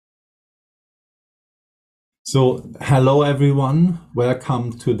So, hello everyone.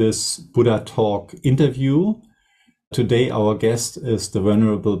 Welcome to this Buddha Talk interview. Today our guest is the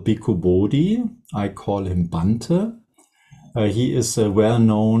Venerable Bhikkhu Bodhi. I call him Bhante. He is a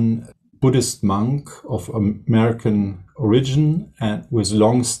well-known Buddhist monk of American origin and with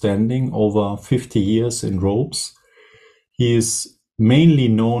long standing, over 50 years in robes. He is mainly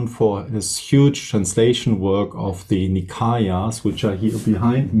known for his huge translation work of the Nikayas, which are here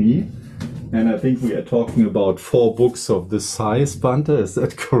behind me. And I think we are talking about 4 books of this size, Bhante, is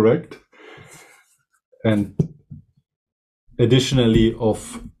that correct? And additionally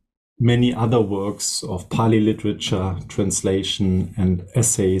of many other works of Pali literature, translation and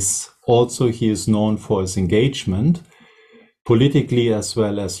essays. Also, he is known for his engagement, politically as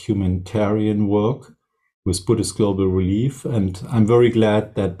well as humanitarian work with Buddhist Global Relief. And I'm very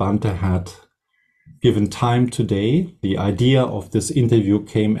glad that Bhante had given time today. The idea of this interview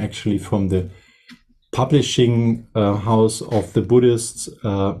came actually from the publishing house of the Buddhist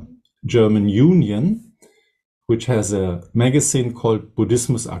German Union, which has a magazine called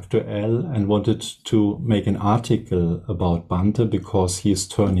Buddhismus Aktuell, and wanted to make an article about Bhante because he is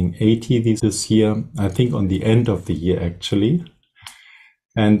turning 80 this year, I think on the end of the year actually.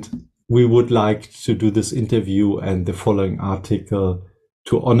 And we would like to do this interview and the following article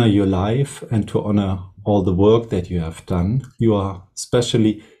to honor your life and to honor all the work that you have done. You are,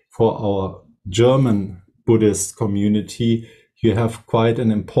 especially for our German Buddhist community, you have quite an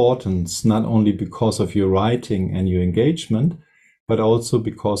importance, not only because of your writing and your engagement, but also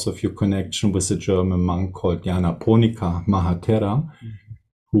because of your connection with a German monk called Nyanaponika Mahatera,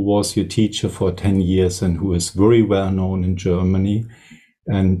 who was your teacher for 10 years and who is very well known in Germany.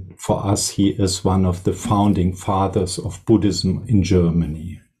 And for us, he is one of the founding fathers of Buddhism in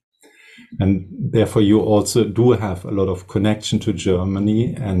Germany. And therefore, you also do have a lot of connection to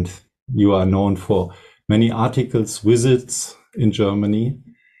Germany, and you are known for many articles, visits in Germany.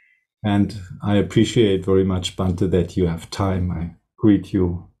 And I appreciate very much, Bhante, that you have time. I greet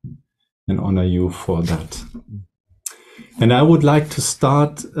you and honor you for that. And I would like to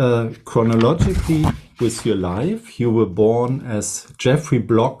start chronologically with your life. You were born as Jeffrey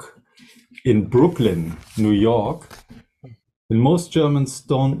Block in Brooklyn, New York. And most Germans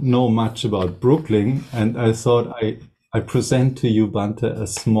don't know much about Brooklyn. And I thought I present to you, Bhante, a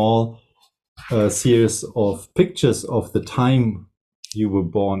small series of pictures of the time you were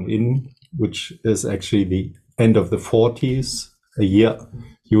born in, which is actually the end of the 40s,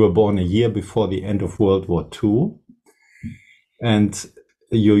 you were born a year before the end of World War II. And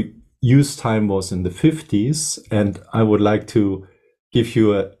your youth time was in the 50s. And I would like to give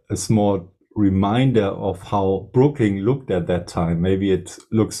you a small reminder of how Brooklyn looked at that time. Maybe it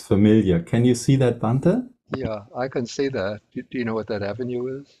looks familiar. Can you see that, Bhante? Yeah, I can see that. Do you know what that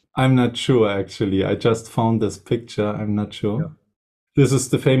avenue is? I'm not sure, actually. I just found this picture. I'm not Yeah, sure. This is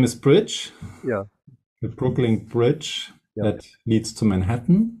the famous bridge, yeah, the Brooklyn Bridge yeah. that leads to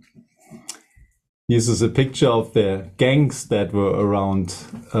Manhattan. This is a picture of the gangs that were around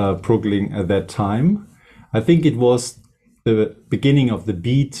Brooklyn at that time. I think it was the beginning of the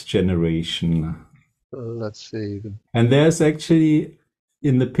Beat generation. Let's see. And there's actually,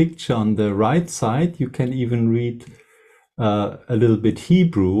 in the picture on the right side, you can even read a little bit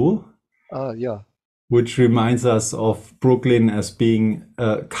Hebrew, Yeah, which reminds us of Brooklyn as being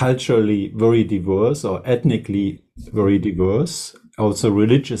culturally very diverse or ethnically very diverse, also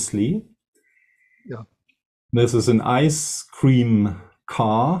religiously. yeah, This is an ice cream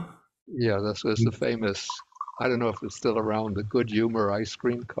car. yeah. This was the famous, I don't know if it's still around, the Good Humor ice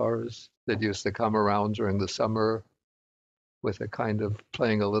cream cars that used to come around during the summer with a kind of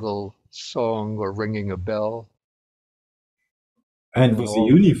playing a little song or ringing a bell. And And with a all,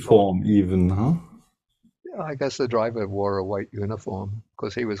 uniform even, huh? I guess the driver wore a white uniform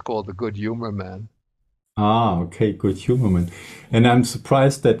because he was called the Good Humor Man. Ah, okay, good humor. And I'm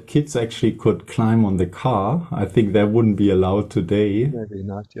surprised that kids actually could climb on the car. I think that wouldn't be allowed today. Maybe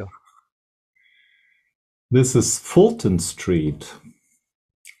not, yeah. This is Fulton Street,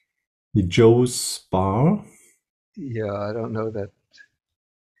 the Joe's Bar. Yeah, I don't know that.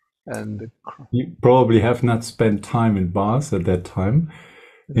 And You probably have not spent time in bars at that time.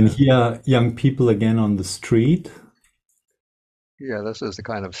 And here, young people again on the street. yeah, this is the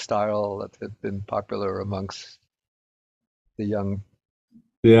kind of style that had been popular amongst the young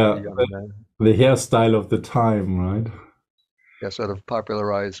Yeah, the young men. the hairstyle of the time, right? Yeah, sort of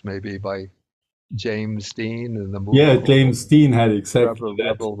popularized maybe by James Dean in the movie Yeah, James Dean had exactly that.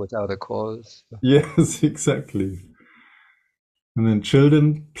 Rebel Without a Cause. Yes, exactly. And then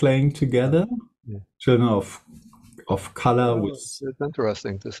children playing Yeah, together, yeah, children of color with, It's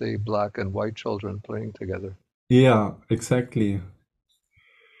interesting to see black and white children playing together. yeah, exactly.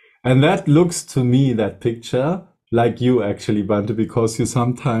 And that looks to me, that picture, like you actually, Bante, because you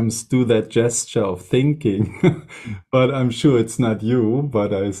sometimes do that gesture of thinking. But I'm sure it's not you,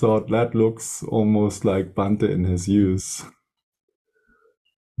 but I thought that looks almost like Bante in his youth.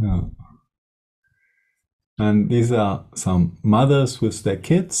 Yeah. And these are some mothers with their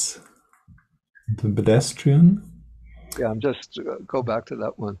kids, the pedestrian. Yeah, I'm just go back to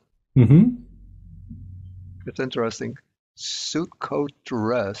that one. Mm-hmm. It's interesting. Suit coat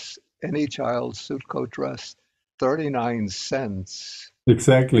dress, any child's suit coat dress, 39 cents.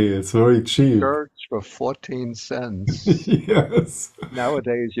 Exactly, it's very cheap. Shirts for 14 cents. Yes.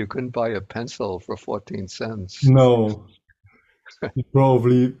 Nowadays, you couldn't buy a pencil for 14 cents. No, you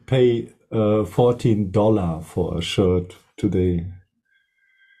probably pay $14 for a shirt today.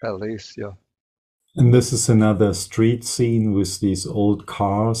 At least, yeah. And this is another street scene with these old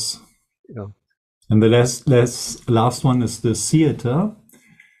cars. Yeah. And the last one is the theater.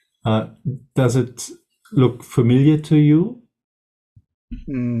 Does it look familiar to you?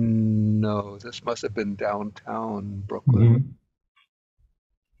 No, this must have been downtown Brooklyn.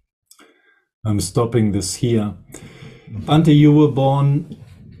 I'm stopping this here. Ante, you were born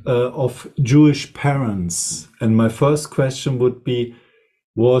of Jewish parents. And my first question would be,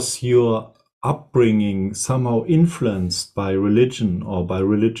 was your upbringing somehow influenced by religion or by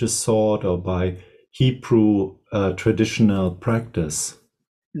religious thought or by Hebrew traditional practice?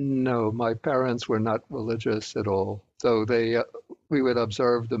 No, my parents were not religious at all. So we would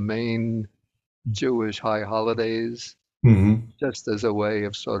observe the main Jewish high holidays just as a way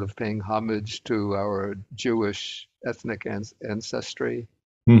of sort of paying homage to our Jewish ethnic ancestry.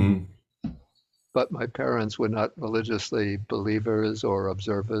 But my parents were not religiously believers or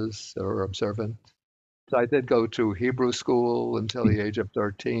observers or observant. So I did go to Hebrew school until the age of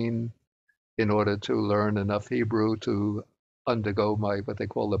 13 in order to learn enough Hebrew to undergo what they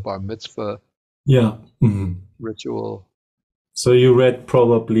call the bar mitzvah ritual. So you read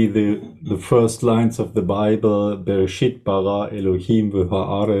probably the first lines of the Bible, Bereshit bara Elohim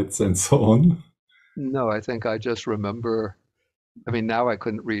v'haaretz, and so on. No, I think I just remember, I mean, now I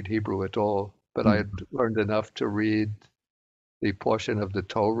couldn't read Hebrew at all, but I had learned enough to read the portion of the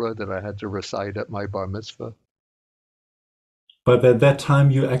Torah that I had to recite at my bar mitzvah. But at that time,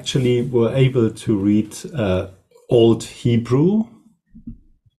 you actually were able to read Old Hebrew?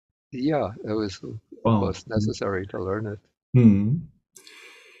 Yeah, it was, of course, necessary to learn it.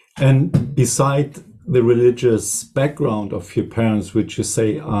 And beside the religious background of your parents, which you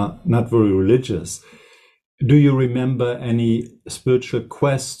say are not very religious, do you remember any spiritual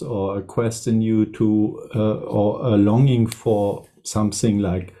quest or a quest in you to, or a longing for something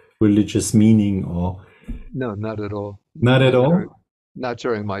like religious meaning or? No, not at all. Not at all? Not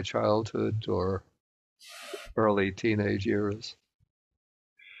during my childhood or early teenage years.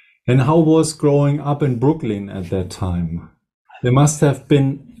 And how was growing up in Brooklyn at that time? There must have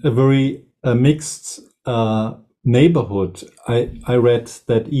been a very mixed neighborhood. I read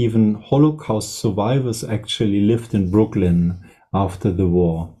that even Holocaust survivors actually lived in Brooklyn after the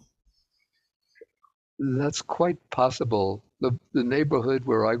war. That's quite possible. The neighborhood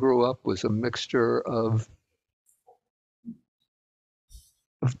where I grew up was a mixture of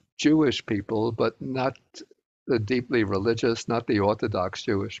Jewish people, but not the deeply religious, not the Orthodox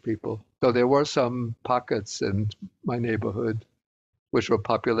Jewish people. So there were some pockets in my neighborhood which were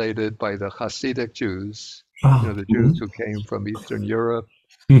populated by the Hasidic Jews, the Jews who came from Eastern Europe,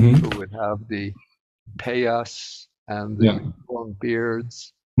 who would have the payas and the long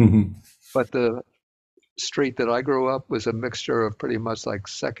beards. But the street that I grew up was a mixture of pretty much like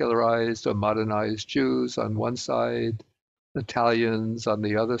secularized or modernized Jews on one side, Italians on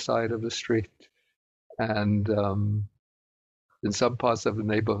the other side of the street, and in some parts of the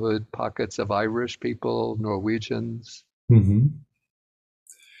neighborhood, pockets of Irish people, Norwegians.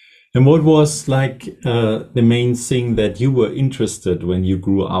 And what was like the main thing that you were interested when you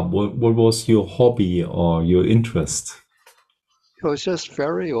grew up? What was your hobby or your interest? It was just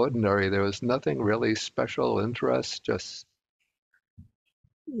very ordinary. There was nothing really special interest, just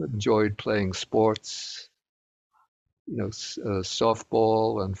enjoyed playing sports,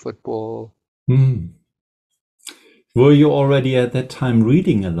 softball and football. Were you already at that time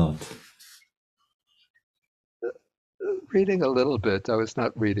reading a lot? Reading a little bit. I was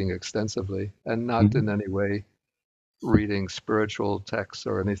not reading extensively, and not in any way reading spiritual texts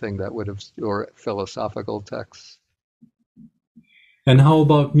or anything that would have, or philosophical texts. And how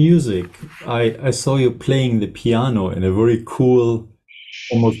about music? I saw you playing the piano in a very cool,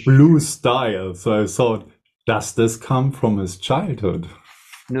 almost blues style. So I thought Does this come from his childhood?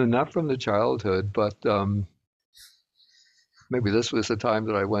 No, not from the childhood, but maybe this was the time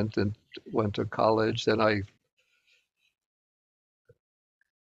that I went to college. Then I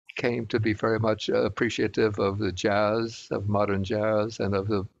came to be very much appreciative of the jazz, of modern jazz, and of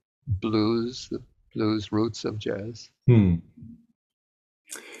the blues roots of jazz. Hmm.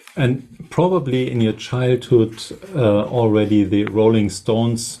 And probably in your childhood already, the Rolling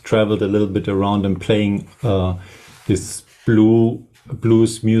Stones traveled a little bit around and playing this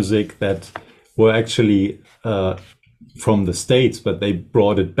blues music that were actually from the States, but they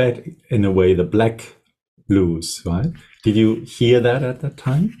brought it back in a way, the black blues, right? Did you hear that at that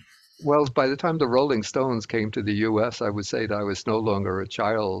time? Well, by the time the Rolling Stones came to the US, I would say that I was no longer a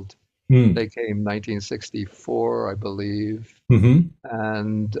child. Hmm. They came 1964, I believe. Mm-hmm.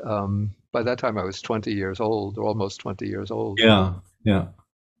 And by that time, I was 20 years old, or almost 20 years old. Yeah, yeah.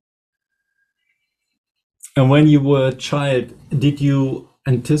 And when you were a child, did you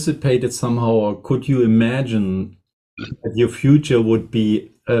anticipate it somehow, or could you imagine that your future would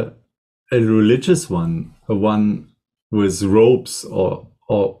be a religious one, a one with robes, or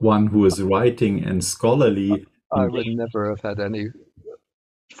one who is writing and scholarly? I would never have had any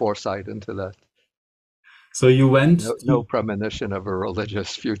foresight into that. So you went No to, premonition of a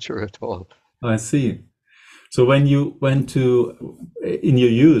religious future at all. I see. So when you went to, in your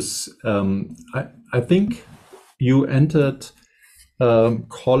youth, I think you entered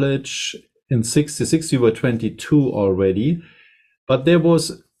college in 66, you were 22 already, but there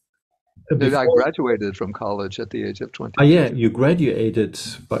was I before, graduated from college at the age of yeah, 22. you graduated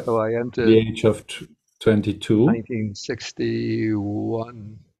by So I the entered age of 22.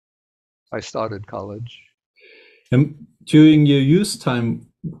 1961. I started college. And during your youth time,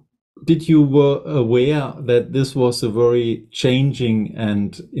 did you were aware that this was a very changing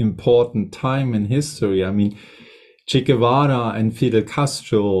and important time in history? I mean, Che Guevara and Fidel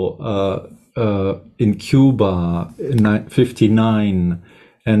Castro in Cuba in 59,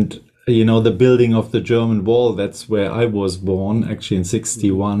 and you know the building of the German Wall. That's where I was born, actually in Mhm.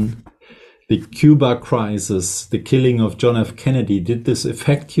 61. The Cuba crisis, the killing of John F. Kennedy. Did this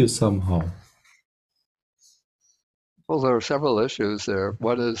affect you somehow? Well, there are several issues there.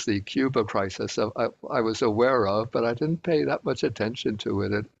 One is the Cuba crisis I was aware of, but I didn't pay that much attention to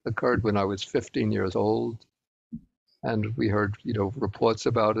it. It occurred when I was 15 years old, and we heard, reports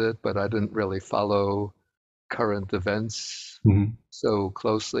about it, but I didn't really follow current events Mhm. so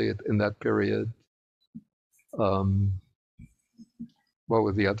closely in that period. Um, what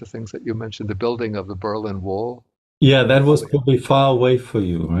were the other things that you mentioned? The building of the Berlin Wall. Yeah, that Oh, was probably far away for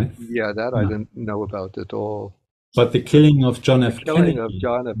you, right? yeah, that I Yeah. didn't know about at all. But the But killing of John the F. killing of Kennedy.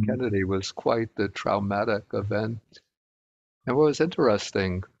 John F. Kennedy was quite the traumatic event. And what was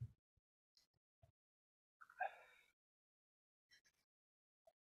interesting,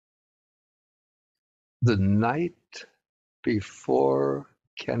 the night before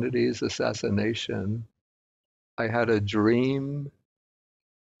Kennedy's assassination, I had a dream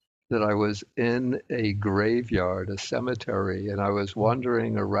that I was in a graveyard, a cemetery, and I was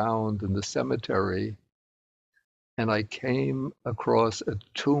wandering around in the cemetery, and I came across a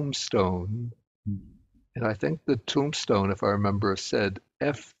tombstone. And I think the tombstone, if I remember, said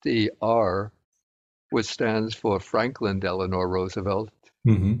FDR, which stands for Franklin Delano Roosevelt,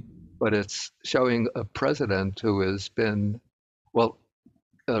 Mhm. but it's showing a president who has been, well,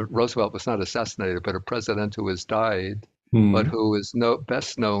 Roosevelt was not assassinated, but a president who has died, but Mhm. who is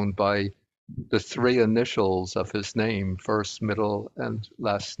best known by the three initials of his name, first, middle, and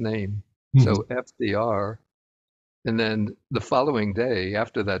last name. Mhm. So FDR. And then the following day,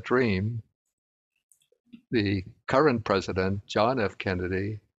 after that dream, the current president, John F.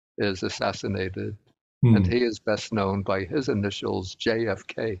 Kennedy, is assassinated, and Mhm. he is best known by his initials,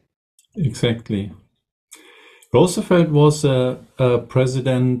 JFK. Exactly. Roosevelt was a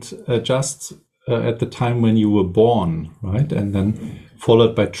president just at the time when you were born, right? And then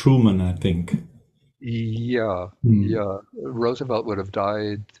followed by Truman, I think. Yeah, Mm. yeah. Roosevelt would have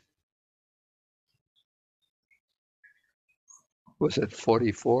died, was it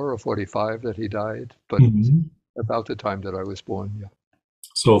 44 or 45 that he died? But Mhm. about the time that I was born, yeah.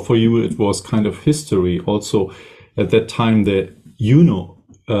 So for you, it was kind of history. Also, at that time, the UNO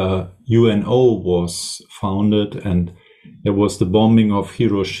was founded, and there was the bombing of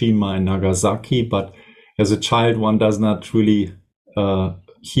Hiroshima and Nagasaki. But as a child, one does not really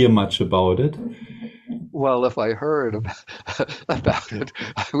hear much about it. Well, if I heard about it,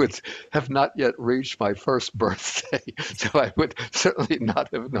 I would have not yet reached my first birthday. So I would certainly not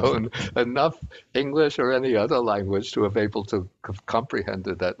have known enough English or any other language to have able to have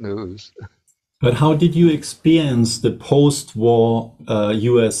comprehended that news. But how did you experience the post-war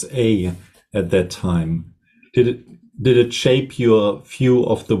USA at that time? Did it shape your view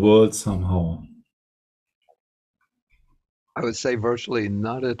of the world somehow? I would say virtually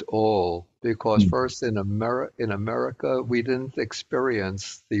not at all, because Mm, first in America, we didn't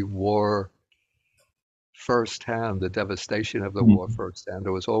experience the war firsthand, the devastation of the war mm, firsthand.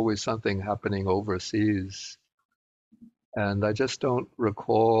 There was always something happening overseas. And I just don't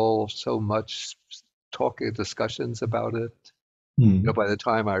recall so much talking discussions about it. mm, By the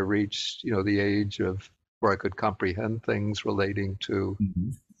time I reached, the age of where I could comprehend things relating to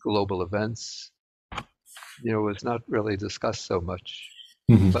mm, global events, it was not really discussed so much.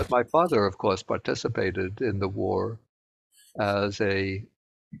 mm, But my father, of course, participated in the war as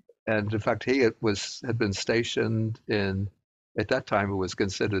and in fact, he had been stationed at that time it was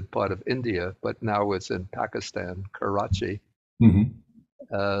considered part of India, but now it's in Pakistan, Karachi, mm,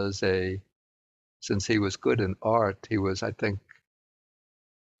 as since he was good in art, he was, I think,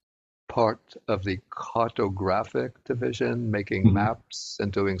 part of the cartographic division, making mm, maps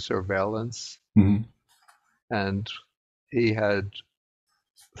and doing surveillance. mm, And he had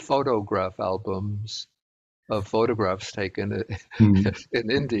photograph albums of photographs taken mm,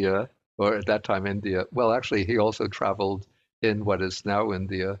 in India, or at that time India. Well, actually, he also traveled in what is now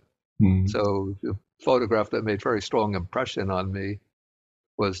India. mm. So the photograph that made very strong impression on me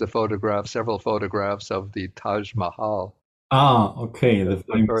was several photographs of the Taj Mahal. Ah, okay, the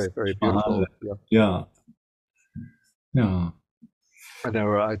Looked famous very, very Mahal. beautiful. Yeah. Yeah, yeah. And there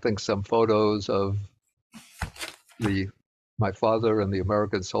were, I think, some photos of the my father and the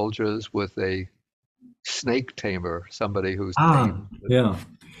American soldiers with a snake tamer, somebody who's Ah, tamed yeah.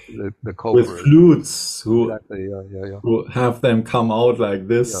 the With cobras. flutes Exactly. Yeah. Yeah. Yeah. who have them come out like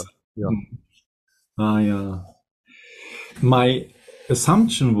Yeah. this. Yeah. Mm. Ah, yeah. My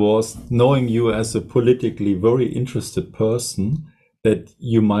assumption was, knowing you as a politically very interested person, that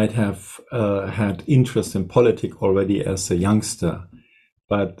you might have had interest in politics already as a youngster,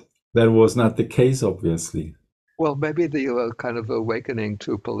 but that was not the case, obviously. Well, maybe the kind of awakening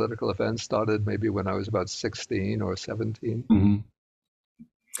to political events started maybe when I was about 16 or 17. Mhm.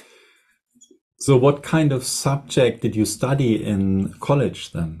 So, what kind of subject did you study in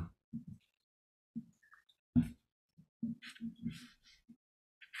college then?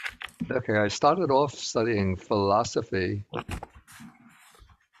 Okay, I started off studying philosophy,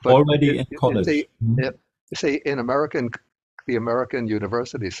 but Already in college. Mhm. it, see, in the American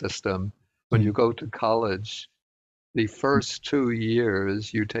university system, when you Mhm. go to college, the first 2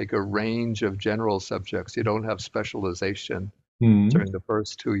 years you take a range of general subjects. You don't have specialization Mhm. during the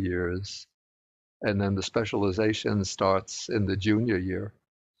first 2 years, and then the specialization starts in the junior year.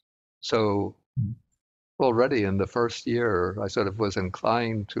 So already in the first year, I sort of was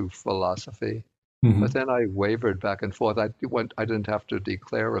inclined to philosophy. But Mhm. then I wavered back and forth. I didn't have to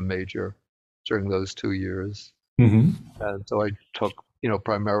declare a major during those 2 years. Mhm. And so I took,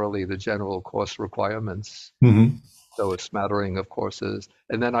 primarily the general course requirements, Mhm. so a smattering of courses.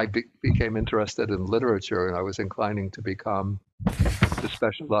 And then I became interested in literature, and I was inclining to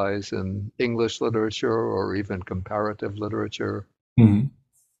specialize in English literature or even comparative literature. Mhm.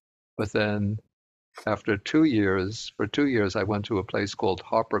 But then for 2 years, I went to a place called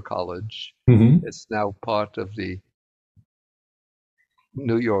Harper College. Mhm. It's now part of the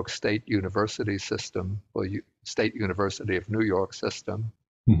New York State University system, or State University of New York system.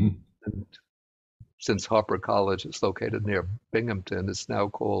 Mhm. And since Harper College is located near Binghamton, it's now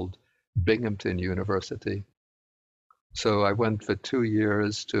called Binghamton University. So I went for 2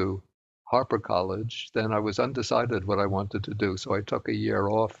 years to Harper College. Then I was undecided what I wanted to do. So I took a year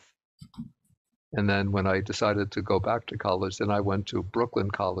off. And then when I decided to go back to college, then I went to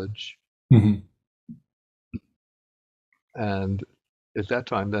Brooklyn College. Mhm. And at that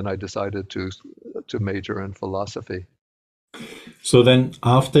time, then I decided to major in philosophy. So then,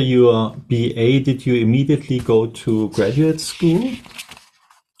 after your BA, did you immediately go to graduate school?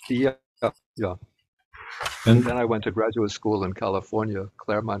 Yeah, yeah. And Then I went to graduate school in California,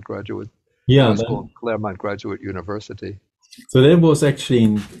 now yeah, it's called then, Claremont Graduate University. so that was actually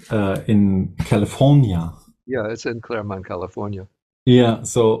in California. Yeah, it's in Claremont, California. Yeah,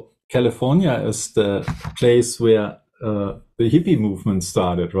 so California is the place where the hippie movement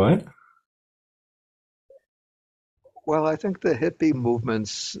started, right? Well, I think the hippie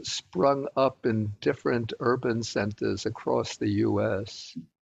movements sprung up in different urban centers across the US.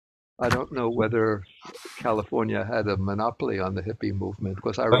 I don't know whether California had a monopoly on the hippie movement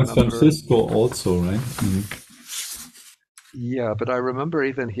because I San remember, Francisco also, right? Mhm. yeah, but I remember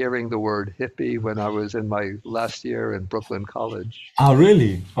even hearing the word hippie when I was in my last year in Brooklyn College. Ah,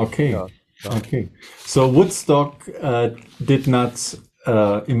 really? Okay. Yeah. Okay. So Woodstock did not,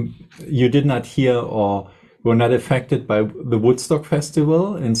 you did not hear or were not affected by the Woodstock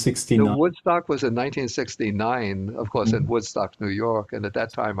Festival in The 69? Woodstock was in 1969, of course, in Woodstock, New York, and at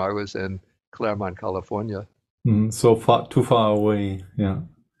that time I was in Claremont, California. So far, too far away. Yeah.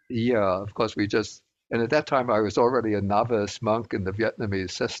 Yeah, of course, and at that time I was already a novice monk in the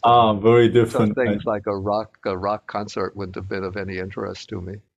Vietnamese system. Ah, very So different. things like a rock concert wouldn't have been of any interest to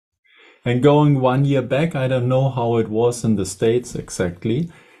me. And going 1 year back, I don't know how it was in the States exactly,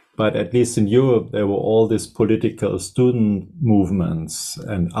 but at least in Europe, there were all these political student movements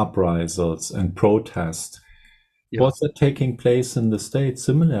and uprisals and protests. Yeah. Was that taking place in the States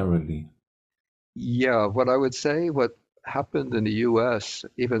similarly? Yeah, what I would say, what happened in the US,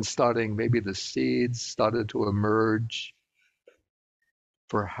 even starting maybe the seeds started to emerge,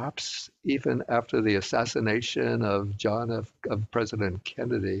 perhaps even after the assassination of of President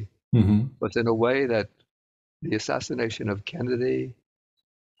Kennedy, Hmm. was in a way that the assassination of Kennedy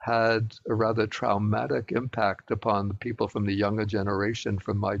had a rather traumatic impact upon the people from the younger generation,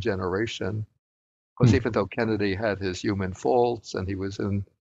 from my generation. Because even though Kennedy had his human faults and he was in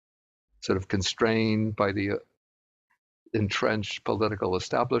sort of constrained by the entrenched political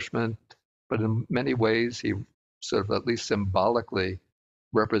establishment, but in many ways he sort of at least symbolically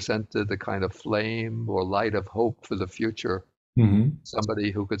represented the kind of flame or light of hope for the future. Hmm. Somebody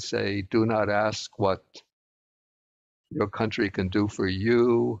who could say, do not ask what your country can do for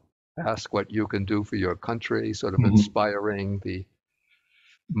you, ask what you can do for your country, sort of Hmm. inspiring the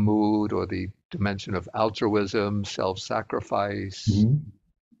mood or the dimension of altruism, self sacrifice, Hmm.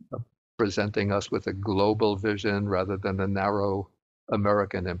 presenting us with a global vision rather than a narrow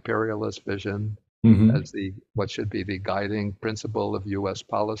American imperialist vision Hmm. as the what should be the guiding principle of US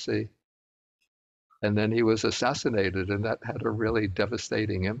policy. And then he was assassinated, and that had a really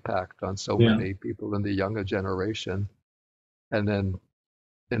devastating impact on so Yeah. many people in the younger generation. And then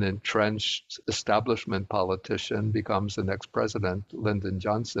an entrenched establishment politician becomes the next president, Lyndon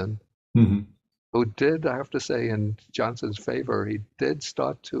Johnson, Hmm. who did, I have to say, in Johnson's favor, he did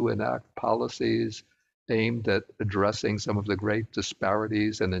start to enact policies aimed at addressing some of the great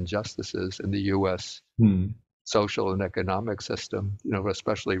disparities and injustices in the US Hmm. social and economic system,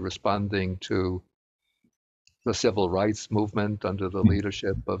 especially responding to the civil rights movement under the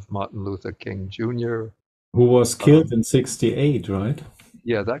leadership of Martin Luther King Jr. Who was killed Um, in 68, right?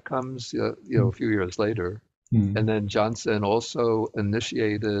 yeah, that comes, a few years later. Hmm. And then Johnson also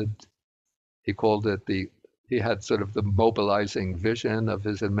initiated, he called it he had sort of the mobilizing vision of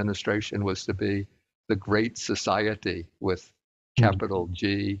his administration was to be the Great Society with capital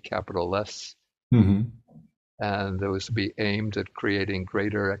G, capital S. Hmm. And it was to be aimed at creating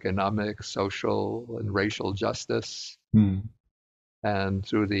greater economic, social, and racial justice. Hmm. And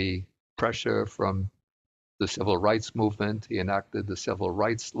through the pressure from the civil rights movement, he enacted the civil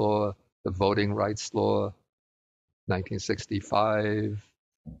rights law, the voting rights law, 1965.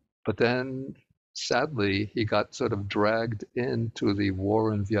 But then, sadly, he got sort of dragged into the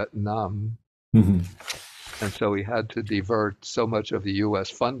war in Vietnam. Hmm. And so he had to divert so much of the US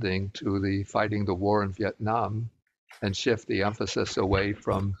funding to the fighting the war in Vietnam and shift the emphasis away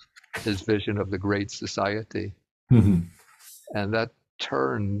from his vision of the Great Society. Hmm. And that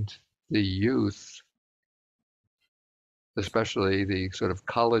turned the youth, especially the sort of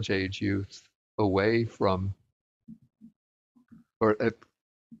college age youth, away from, or it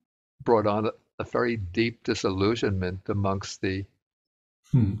brought on a very deep disillusionment amongst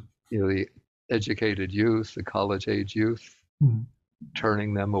Hmm. the educated youth, the college age youth, Hmm.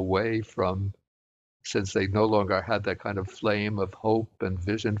 turning them away from, since they no longer had that kind of flame of hope and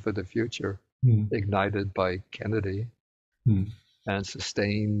vision for the future Hmm. ignited by Kennedy Hmm. and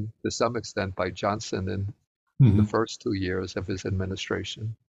sustained to some extent by Johnson in the Hmm. first 2 years of his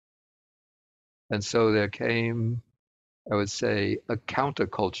administration. And so there came, I would say, a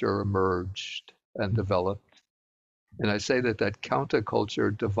counterculture emerged and developed. And I say that that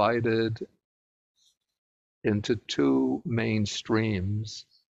counterculture divided into two main streams.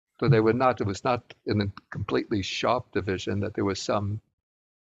 So they were not, it was not in a completely sharp division, that there was some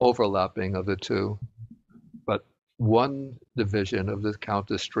overlapping of the two, but one division of the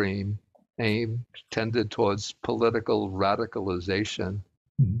counter stream aimed tended towards political radicalization,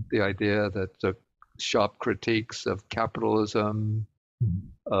 Hmm. the idea that the sharp critiques of capitalism,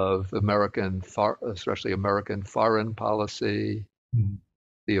 of especially American foreign policy, Hmm.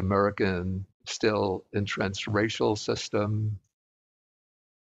 the American still entrenched racial system.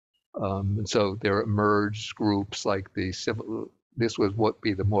 And so there emerged groups like this was what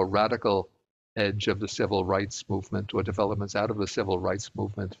be the more radical edge of the civil rights movement or developments out of the civil rights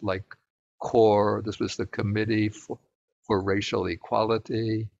movement, like core. This was the Committee for Racial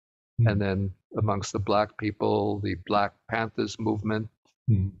Equality. And then amongst the Black people, the Black Panthers movement,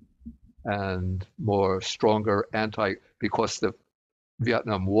 and more stronger because the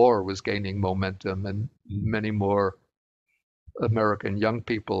Vietnam War was gaining momentum and many more American young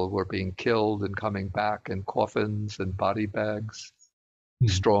people were being killed and coming back in coffins and body bags.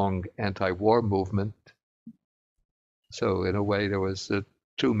 Strong anti-war movement. So in a way, there was the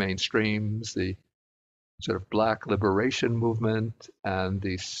two mainstreams: the sort of Black liberation movement and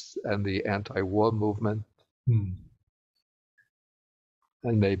the anti-war movement, and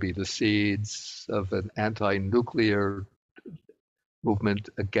maybe the seeds of an anti-nuclear movement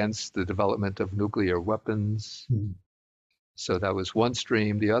against the development of nuclear weapons. So that was one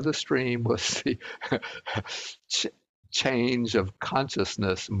stream. The other stream was the change of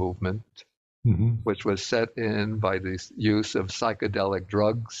consciousness movement, which was set in by the use of psychedelic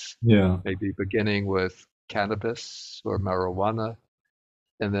drugs, maybe beginning with cannabis or marijuana,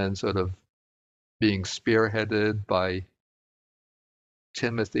 and then sort of being spearheaded by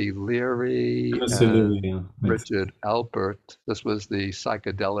Timothy Leary and Richard Alpert. This was the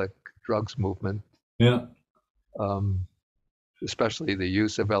psychedelic drugs movement. Especially the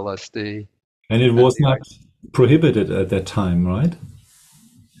use of LSD. And it was not prohibited at that time, right?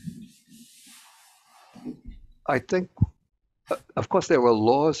 I think, of course, there were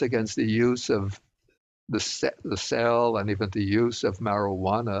laws against the use of the sale and even the use of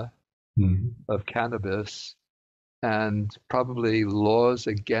marijuana, of cannabis, and probably laws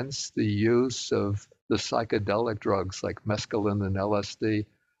against the use of the psychedelic drugs like mescaline and LSD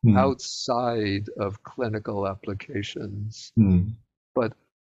outside of clinical applications. But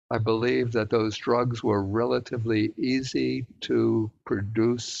I believe that those drugs were relatively easy to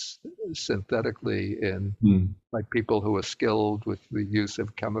produce synthetically in like people who are skilled with the use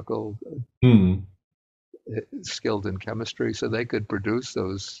of chemical, skilled in chemistry, so they could produce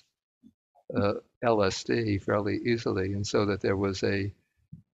those LSD fairly easily. And so that there was a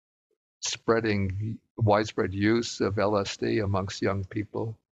widespread use of LSD amongst young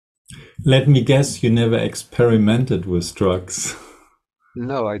people. Let me guess, you never experimented with drugs.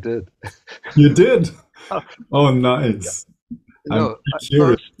 No, I did. You did? Oh, nice. No,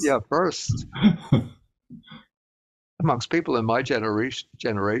 first, amongst people in my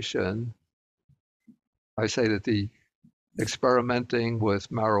generation, I say that the experimenting with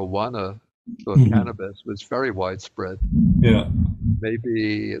marijuana or cannabis was very widespread.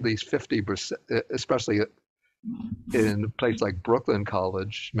 Maybe at least 50%, especially in a place like Brooklyn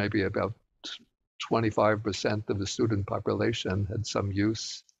College, maybe about 25% of the student population had some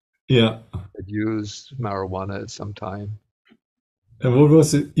use. Had used marijuana at some time. And what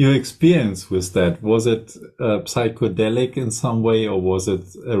was your experience with that? Was it psychedelic in some way, or was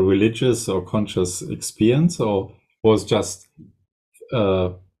it a religious or conscious experience, or was just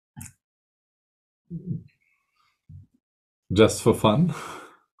for fun?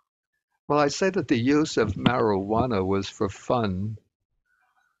 Well, I'd say that the use of marijuana was for fun,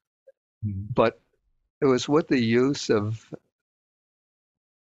 but it was with the use of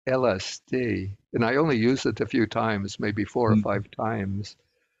LSD, and I only used it a few times, maybe 4 or 5 times,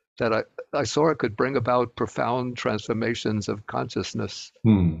 that I saw it could bring about profound transformations of consciousness.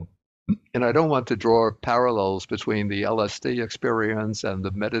 And I don't want to draw parallels between the LSD experience and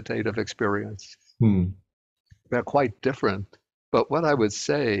the meditative experience. They're quite different. But what I would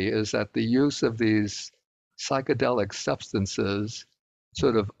say is that the use of these psychedelic substances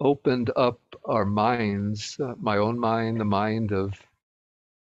sort of opened up our minds, my own mind, the mind of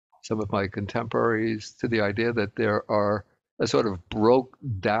some of my contemporaries, to the idea that I sort of broke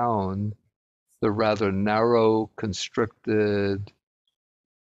down the rather narrow, constricted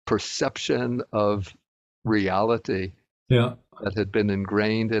perception of reality that had been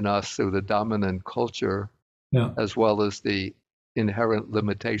ingrained in us through the dominant culture, as well as the inherent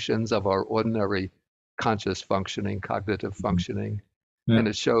limitations of our ordinary conscious functioning, cognitive functioning. And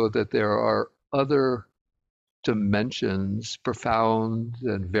it showed that there are other dimensions, profound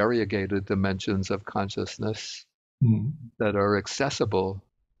and variegated dimensions of consciousness that are accessible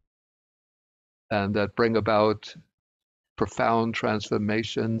and that bring about profound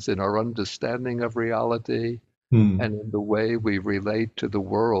transformations in our understanding of reality and in the way we relate to the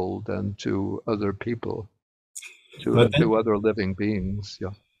world and to other people, to other living beings.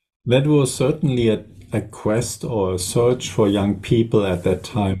 That was certainly a quest or a search for young people at that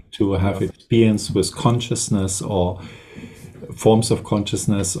time to have experience with consciousness or forms of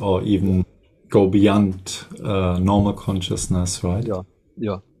consciousness, or even go beyond normal consciousness, right?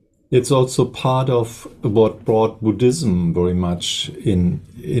 Yeah. it's also part of what brought Buddhism very much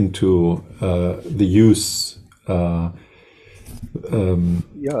into the use.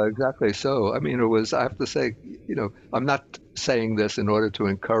 Yeah, exactly. So, I mean, it was, I have to say, I'm not saying this in order to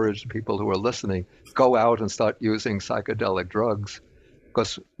encourage people who are listening, go out and start using psychedelic drugs,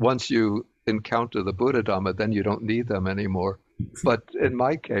 because once you encounter the Buddha Dhamma, then you don't need them anymore. But in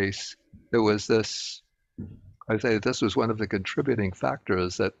my case, it was this, I say this was one of the contributing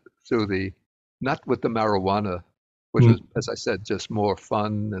factors that not with the marijuana, which was, Mm, as I said, just more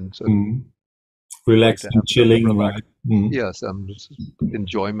fun and sort of mm. like to Relaxing, have some chilling, right? Mm, some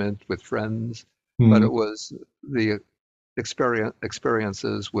enjoyment with friends. But mm, it was the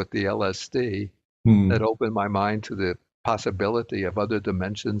experiences with the LSD that mm, opened my mind to the possibility of other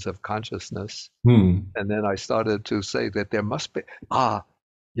dimensions of consciousness. mm. And then I started to say that there must be,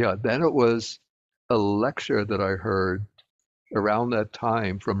 yeah, then it was a lecture that I heard around that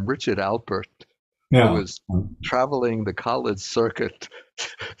time from Richard Alpert, who Yeah, was traveling the college circuit.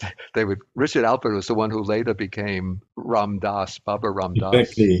 Richard Alpert was the one who later became Ram Dass, Baba Ram Dass.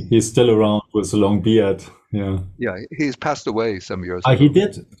 exactly. He's still around with a long beard. Yeah. Yeah, he's passed away some years Ah, he ago.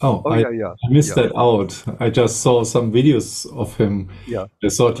 did. Oh, Oh I, yeah, yeah, I missed yeah, that out. I just saw some videos of him. yeah. I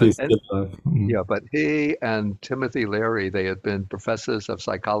thought But he's and still alive. Mm, yeah, but he and Timothy Leary, they had been professors of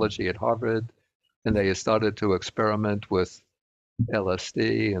psychology at Harvard, and they had started to experiment with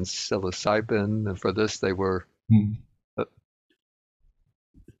LSD and psilocybin, and for this mm, uh,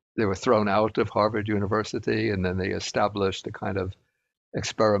 they were thrown out of Harvard University, and then they established a kind of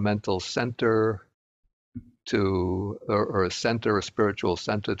experimental center or a spiritual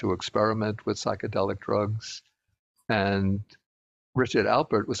center to experiment with psychedelic drugs. And Richard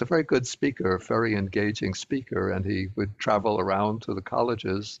Alpert was a very good speaker, very engaging speaker, and he would travel around to the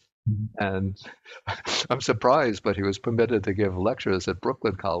colleges. mm, And I'm surprised, but he was permitted to give lectures at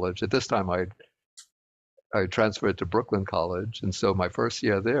Brooklyn College. At this time, I transferred to Brooklyn College, and so my first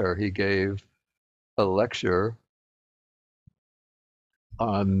year there, he gave a lecture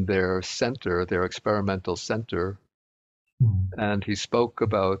on their center, their experimental center, mm, and he spoke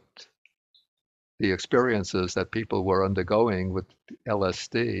about the experiences that people were undergoing with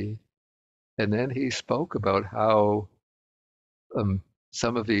LSD. And then he spoke about how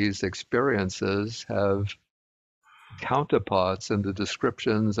some of these experiences have counterparts in the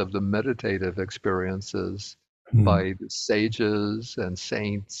descriptions of the meditative experiences mm, by the sages and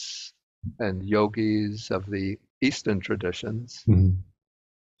saints and yogis of the Eastern traditions. mm,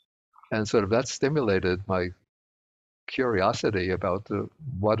 And sort of that stimulated my curiosity about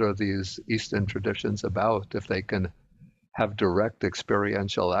what are these Eastern traditions about if they can have direct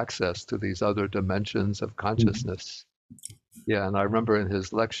experiential access to these other dimensions of mm, consciousness. Yeah, and I remember in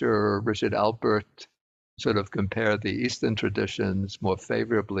his lecture, Richard Alpert sort of compared the Eastern traditions more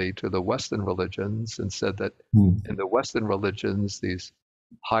favorably to the Western religions and said that mm, in the Western religions, these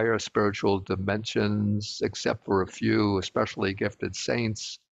higher spiritual dimensions, except for a few especially gifted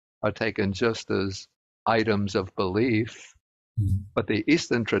saints, are taken just as items of belief. mm, But the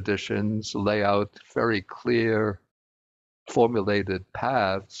Eastern traditions lay out very clear, formulated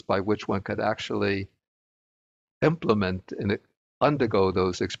paths by which one could actually implement and undergo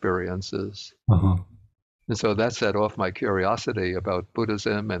those experiences. uh-huh. And so that set off my curiosity about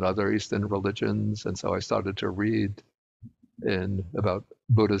Buddhism and other Eastern religions. And so I started to read about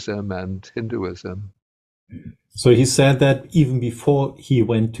Buddhism and Hinduism. So he said that even before he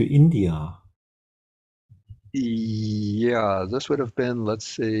went to India. Yeah, this would have been, let's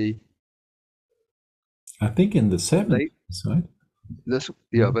see, I think in the late 70s, right?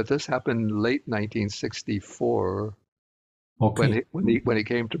 yeah, but this happened late 1964 when Okay. he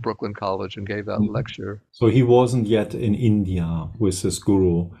came to Brooklyn College and gave that Mhm. lecture. So he wasn't yet in India with his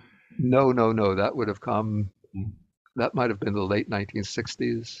guru. No, no, no, that might have been the late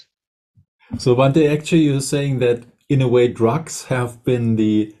 1960s. So one day, actually, you're saying that in a way, drugs have been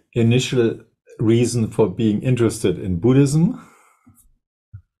the initial reason for being interested in Buddhism.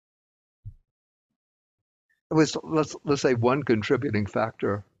 It was, let's say, one contributing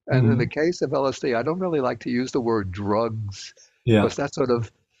factor. And in the Mhm. case of LSD, I don't really like to use the word drugs Yeah, because that sort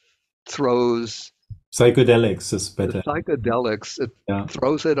of throws psychedelics is the better. psychedelics, it Yeah.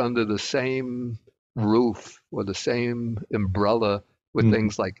 throws it under the same roof or the same umbrella with Mm,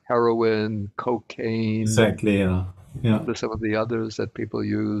 things like heroin, cocaine, exactly. Yeah. Yeah. some of the others that people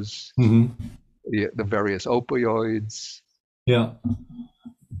use, Hmm. the various opioids. Yeah.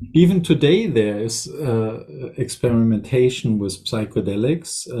 Even today, there is experimentation with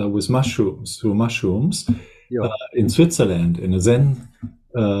psychedelics, with mushrooms, through mushrooms, Yeah. in Switzerland, in a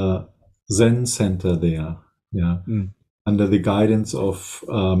Zen center there. Yeah. Mm. under the guidance of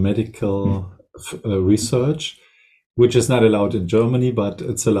medical research, which is not allowed in Germany, but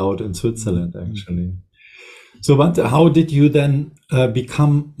it's allowed in Switzerland, actually. So, but how did you then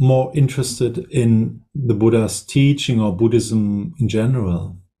become more interested in the Buddha's teaching or Buddhism in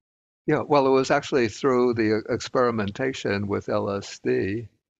general? Yeah, well, it was actually through the experimentation with LSD.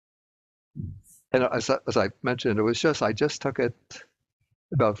 And as I mentioned, it was just, I just took it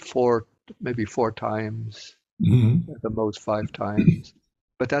about maybe four times, Mm-hmm. at the most five times.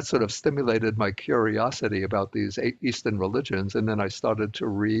 But that sort of stimulated my curiosity about these Eastern religions. And then I started to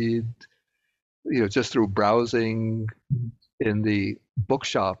read, just through browsing in the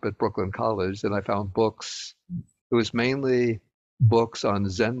bookshop at Brooklyn College, and I found books. It was mainly books on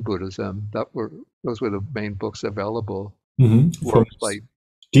Zen Buddhism. Those were the main books available. Mm-hmm. From Works by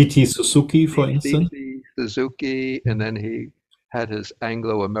D.T. Suzuki, for instance. D.T. Suzuki, and then he had his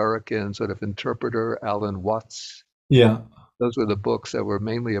Anglo-American sort of interpreter, Alan Watts. Yeah, Those were the books that were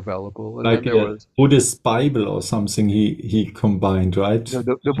mainly available. And then like there a was, Buddhist Bible or something he combined, right?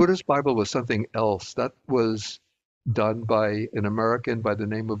 the Buddhist Bible was something else. That was done by an American by the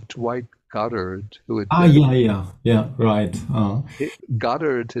name of Dwight Goddard, who had Ah, been, yeah, right.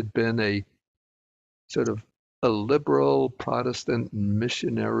 Goddard had been a sort of a liberal Protestant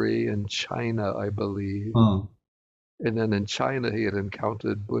missionary in China, I believe. Uh. And then in China, he had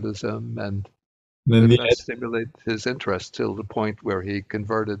encountered Buddhism, and Then the that stimulated his interest till the point where he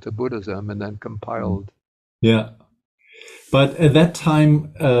converted to Buddhism and then compiled. yeah, but at that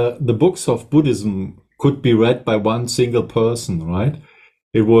time, the books of Buddhism could be read by one single person, right?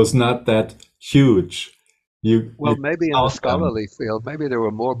 It was not that huge. You Well, maybe in the found them. scholarly field, maybe there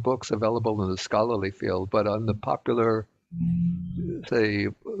were more books available in the scholarly field, but on the popular, say,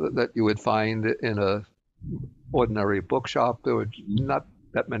 that you would find in a ordinary bookshop, there were not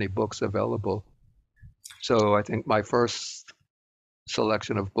that many books available. So I think my first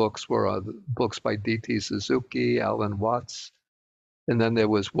selection of books were books by D.T. Suzuki, Alan Watts, and then there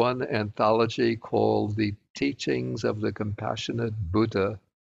was one anthology called The Teachings of the Compassionate Buddha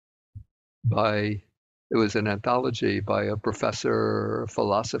by, it was an anthology by a professor of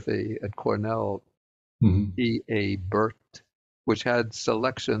philosophy at Cornell, Mhm, E.A. Burt, which had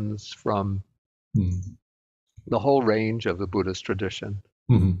selections from mhm, the whole range of the Buddhist tradition,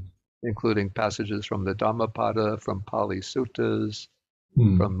 mhm, including passages from the Dhammapada, from Pali Suttas,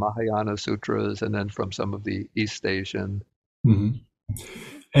 mhm, from Mahayana Sutras, and then from some of the East Asian mhm.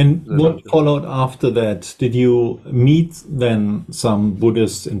 And what literature. followed after that? Did you meet then some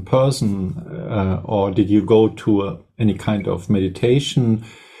Buddhists in person, or did you go to any kind of meditation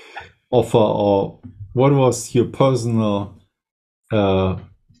offer, or what was your personal uh,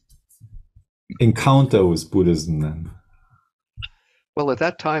 encounter with Buddhism then? Well, at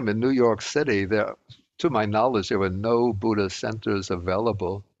that time in New York City, to my knowledge, there were no Buddhist centers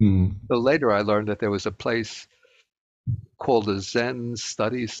available. Mm, So later I learned that there was a place called the Zen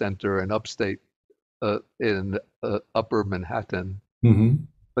Study Center in upstate, in Upper Manhattan. mhm,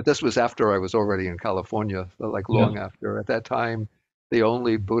 But this was after I was already in California, like yeah. long after. At that time, the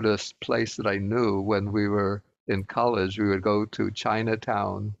only Buddhist place that I knew when we were in college, we would go to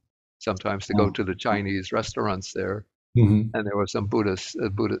Chinatown sometimes to go Oh, to the Chinese restaurants there. mhm, And there were some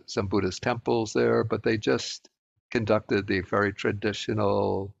some Buddhist temples there, but they just conducted the very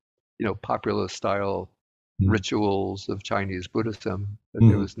traditional, popular style mhm, rituals of Chinese Buddhism. But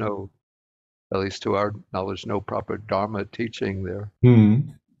there mhm, was no, at least to our knowledge, no proper Dharma teaching there.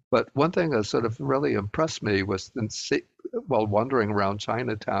 mhm, But one thing that sort of really impressed me was while wandering around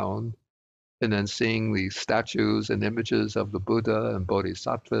Chinatown and then seeing the statues and images of the Buddha and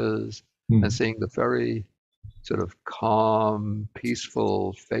Bodhisattvas and mhm, seeing the very sort of calm,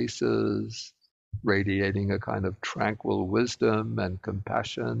 peaceful faces radiating a kind of tranquil wisdom and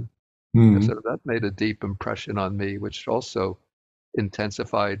compassion. mhm, Sort of that made a deep impression on me, which also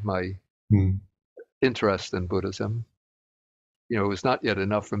intensified my mhm, interest in Buddhism. It was not yet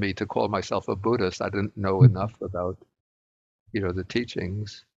enough for me to call myself a Buddhist. I didn't know enough about, the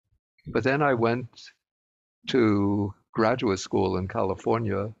teachings. But then I went to graduate school in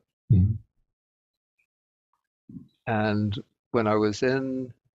California, mhm. and when I was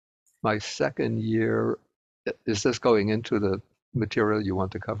in my second year, is this going into the material you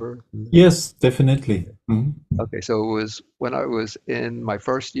want to cover? Yes, definitely. Mhm, Okay, so it was when I was in my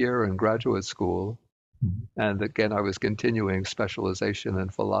first year in graduate school, mhm, and again, I was continuing specialization in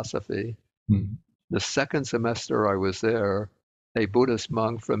philosophy. mhm. The second semester I was there, a Buddhist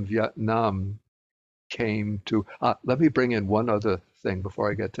monk from Vietnam came to. Let me bring in one other thing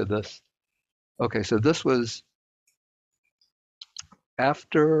before I get to this. Okay, so this was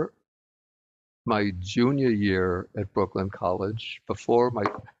after my junior year at Brooklyn College, before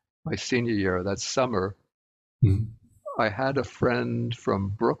my senior year, that summer, I had a friend from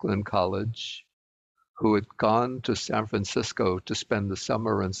Brooklyn College who had gone to San Francisco to spend the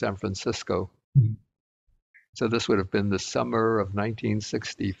summer in San Francisco. So this would have been the summer of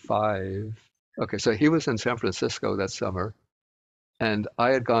 1965. Okay, so he was in San Francisco that summer, and I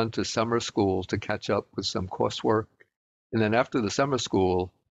had gone to summer school to catch up with some coursework. And then after the summer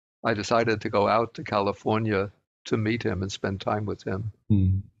school, I decided to go out to California to meet him and spend time with him.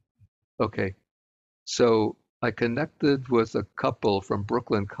 Okay, so I connected with a couple from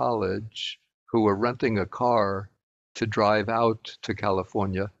Brooklyn College who were renting a car to drive out to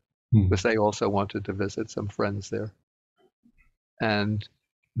California because they also wanted to visit some friends there. And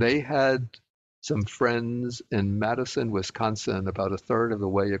they had some friends in Madison, Wisconsin, about a third of the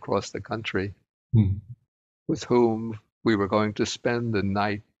way across the country, with whom we were going to spend the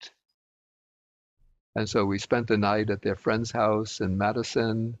night. And so we spent the night at their friend's house in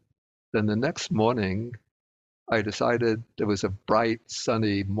Madison. Then the next morning, I decided it was a bright,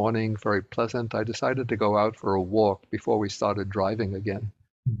 sunny morning, very pleasant. I decided to go out for a walk before we started driving again.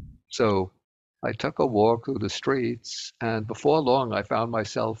 So I took a walk through the streets, and before long, I found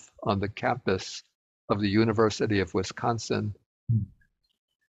myself on the campus of the University of Wisconsin.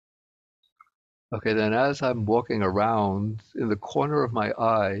 Okay, then as I'm walking around, in the corner of my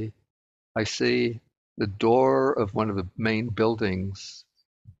eye, I see the door of one of the main buildings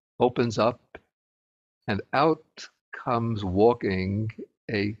opens up, and out comes walking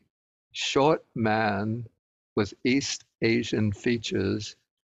a short man with East Asian features,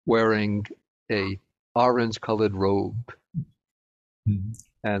 wearing a orange-colored robe.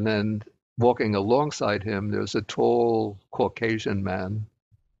 And then walking alongside him, there's a tall Caucasian man,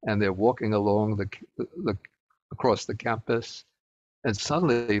 and they're walking along across the campus. And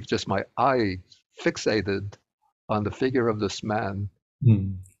suddenly, just my eye fixated on the figure of this man.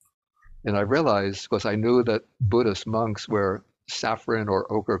 And I realized, because I knew that Buddhist monks wear saffron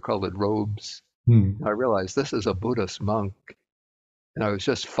or ochre-colored robes, I realized this is a Buddhist monk. And I was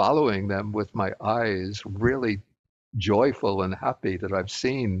just following them with my eyes, really joyful and happy that I've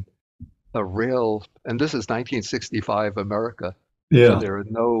seen a real, and this is 1965 America. So there are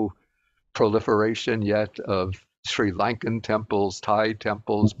no proliferation yet of Sri Lankan temples, Thai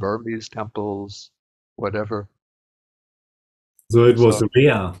temples, Burmese temples, whatever. So it was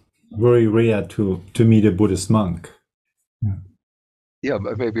rare, very rare to meet a Buddhist monk. Yeah,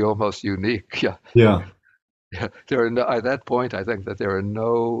 maybe almost unique. Yeah. Yeah. There are no, at that point, I think that there are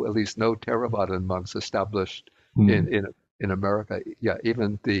at least no Theravadan monks established in America. Yeah,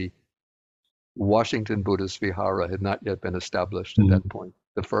 even the Washington Buddhist Vihara had not yet been established at that point.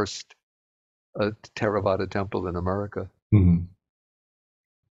 The first Theravada temple in America.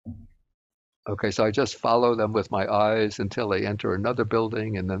 Okay, so I just follow them with my eyes until they enter another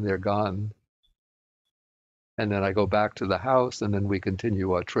building, and then they're gone. And then I go back to the house, and then we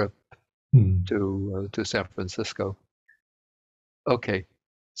continue our trip to San Francisco. Okay,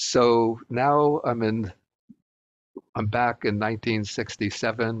 so now I'm back in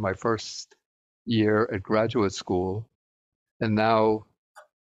 1967, my first year at graduate school, and now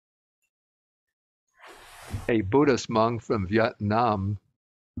a Buddhist monk from Vietnam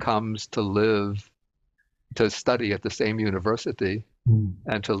comes to study at the same university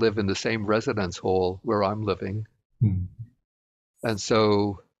and to live in the same residence hall where I'm living. And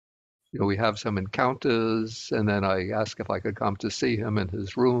so, we have some encounters, and then I ask if I could come to see him in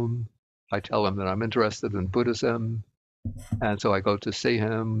his room. I tell him that I'm interested in Buddhism, and so I go to see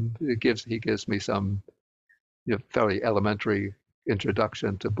him. He gives me some fairly elementary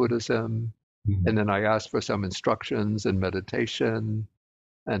introduction to Buddhism, and then I ask for some instructions in meditation,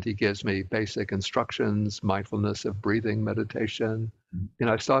 and he gives me basic instructions, mindfulness of breathing meditation, and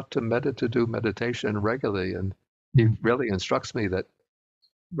I start to do meditation regularly, and he really instructs me that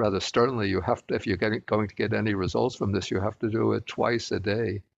rather sternly, you have to, if you're going to get any results from this, you have to do it twice a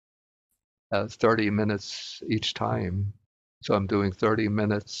day, 30 minutes each time. So I'm doing 30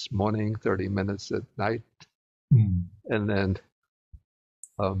 minutes morning, 30 minutes at night, and then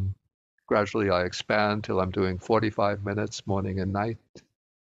gradually I expand till I'm doing 45 minutes morning and night.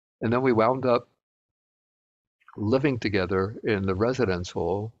 And then we wound up living together in the residence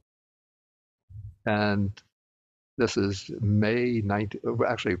hall, and this is May 19,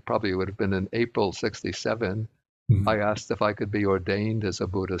 actually probably would have been in April 67. I asked if I could be ordained as a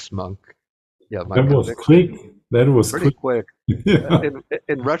Buddhist monk. Yeah, that was quick. That was pretty quick. Yeah.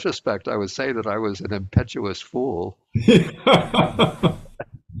 In retrospect, I would say that I was an impetuous fool.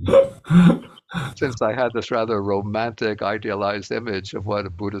 since I had this rather romantic, idealized image of what a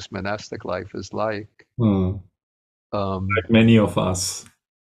Buddhist monastic life is like. Mm. Um, Like many of us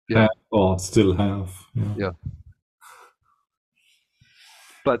yeah, have or still have. Yeah. yeah.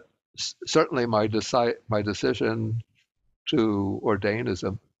 But certainly my decision to ordain as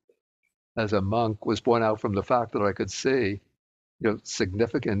a monk was born out from the fact that I could see,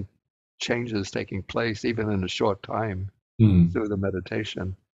 significant changes taking place even in a short time Mm. through the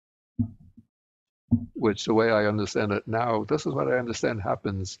meditation, which the way I understand it now, this is what I understand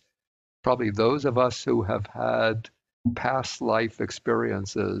happens. Probably those of us who have had past life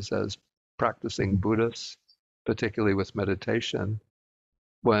experiences as practicing Buddhists, particularly with meditation,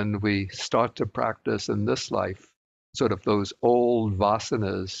 when we start to practice in this life, sort of those old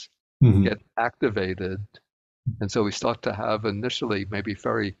vasanas Mhm. get activated. And so we start to have initially maybe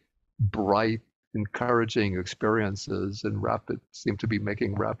very bright, encouraging experiences and seem to be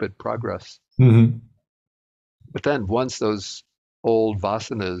making rapid progress. Mhm. But then once those old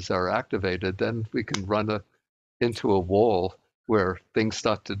vasanas are activated, then we can into a wall where things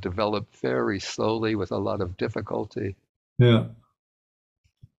start to develop very slowly with a lot of difficulty. Yeah.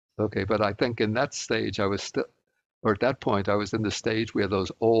 Okay, but I think in that stage, I was still, or at that point, I was in the stage where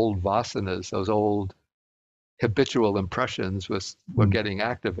those old vasanas, those old habitual impressions were Mm. getting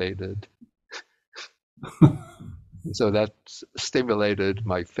activated. And so that stimulated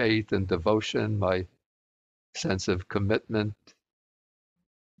my faith and devotion, my sense of commitment.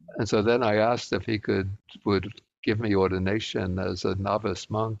 And so then I asked if would give me ordination as a novice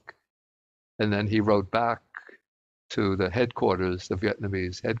monk. And then he wrote back to the headquarters, the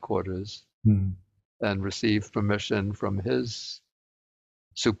Vietnamese headquarters, Mm. and received permission from his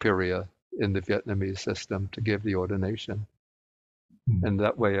superior in the Vietnamese system to give the ordination. Mm. And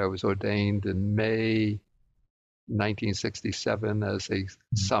that way I was ordained in May 1967 as a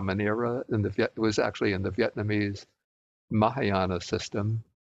samanera it was actually in the Vietnamese Mahayana system.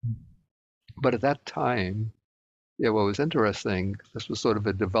 But at that time, yeah, what was interesting, this was sort of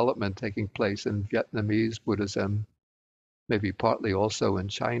a development taking place in Vietnamese Buddhism, maybe partly also in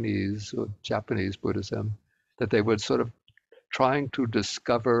Chinese or Japanese Buddhism, that they were sort of trying to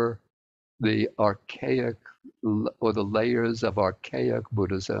discover the archaic or the layers of archaic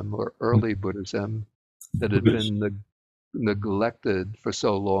Buddhism or early Buddhism that had Which, been neglected for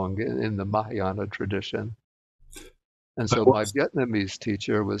so long in the Mahayana tradition. And I so my was, Vietnamese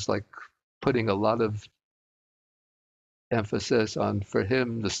teacher was like putting a lot of emphasis on, for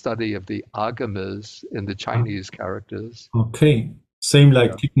him, the study of the agamas in the Chinese characters. okay. Same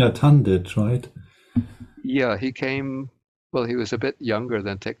like Yeah. Thich Nhat Hanh did, right? Yeah, well, he was a bit younger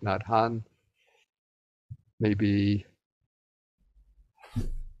than Thich Nhat Hanh, maybe.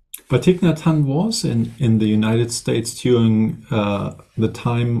 But Thich Nhat Hanh was in the United States during the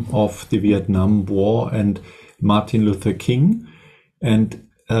time of the Vietnam War and Martin Luther King. And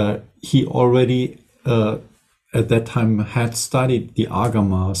he already at that time had studied the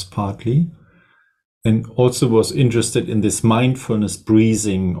agamas partly and also was interested in this mindfulness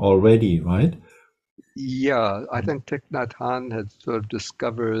breathing already, right? Yeah, I think Thich Nhat Hanh had sort of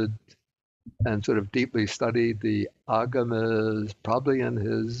discovered and sort of deeply studied the agamas probably in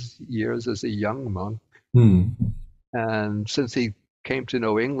his years as a young monk. Hmm. And since he came to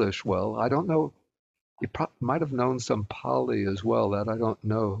know English well, I don't know, he might have known some Pali as well, that I don't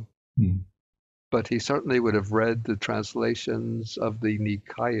know. Hmm. But he certainly would have read the translations of the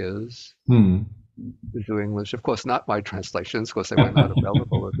Nikayas Hmm. into English. Of course, not my translations, because they were not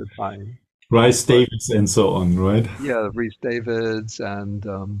available at the time. Rice But Davis and so on, right? yeah, Rhys Davids and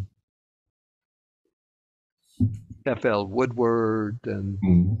F.L. Woodward and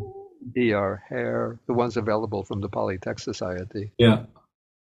Hmm. E.R. Hare, the ones available from the Polytech Society. Yeah.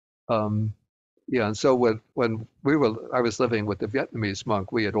 Um, yeah, and so when I was living with the Vietnamese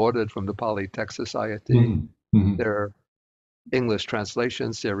monk, we had ordered from the Polytech Society Hmm. Hmm. their English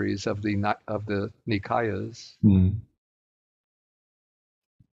translation series of the Nikayas. Hmm.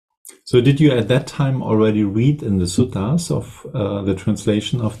 So did you at that time already read in the suttas of the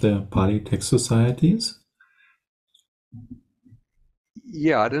translation of the Pali text societies?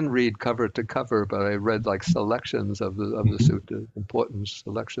 Yeah, I didn't read cover to cover, but I read like selections of the Mhm. suttas, important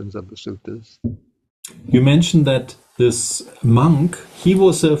selections of the suttas. You mentioned that this monk, he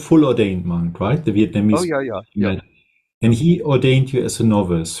was a full ordained monk, right? The Oh Vietnamese yeah, yeah, you yeah, met. And he ordained you as a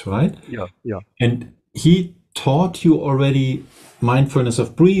novice, right? yeah, yeah, And he taught you already mindfulness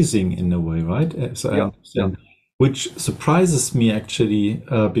of breathing in a way, right? As I yeah, yeah. understand, which surprises me actually,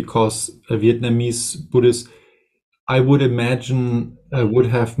 because a Vietnamese Buddhist, I would imagine, would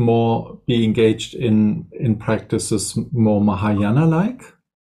have more be engaged in practices more Mahayana like.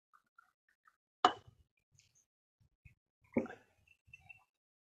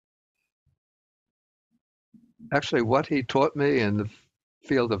 Actually, what he taught me in the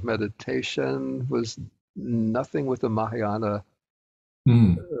field of meditation was nothing with the Mahayana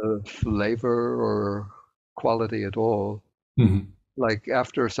Mm, flavor or quality at all. mhm, Like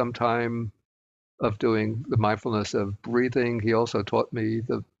after some time of doing the mindfulness of breathing, he also taught me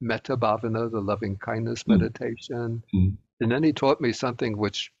the metta bhavana, the loving kindness mm, meditation. mm, And then he taught me something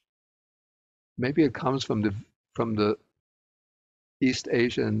which maybe it comes from the East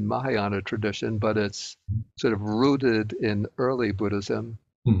Asian Mahayana tradition, but it's sort of rooted in early Buddhism.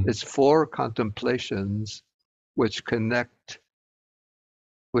 mm. It's four contemplations which connect,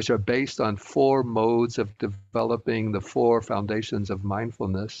 which are based on four modes of developing the four foundations of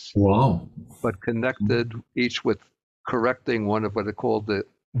mindfulness, Wow. but connected each with correcting one of what are called the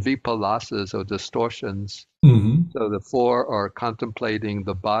vipalasas or distortions. Mhm, So the four are contemplating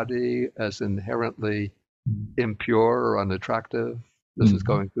the body as inherently impure or unattractive. This is mhm,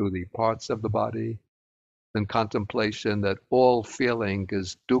 going through the parts of the body. Then contemplation that all feeling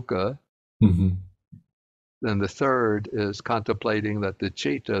is dukkha. mhm, Then the third is contemplating that the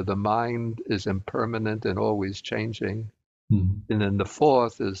citta, the mind, is impermanent and always changing. mhm. And then the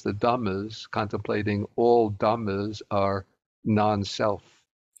fourth is the dhammas, contemplating all dhammas are non-self.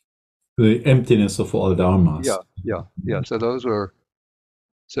 The emptiness of all dharmas. Yeah. So those were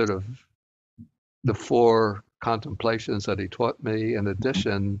sort of the four contemplations that he taught me, in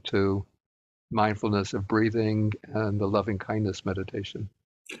addition to mindfulness of breathing and the loving kindness meditation.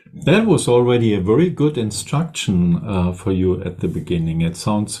 That was already a very good instruction for you at the beginning. It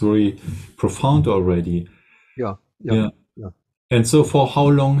sounds very profound already. Yeah, yeah, Yeah. yeah. And so, for how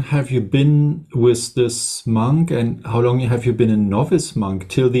long have you been with this monk, and how long have you been a novice monk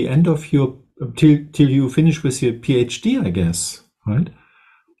till the end of your till you finish with your PhD, I guess, right?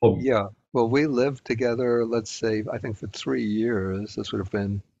 Oh, Yeah. Well, we lived together, let's say, I think for 3 years. This would have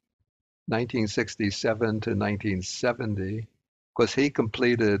been 1967 to 1970, because he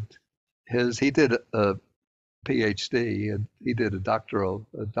completed he did a PhD and he did a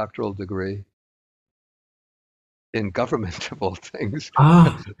doctoral degree in government of all things,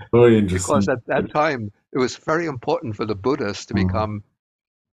 very because interesting. at that time it was very important for the Buddhists to Uh, become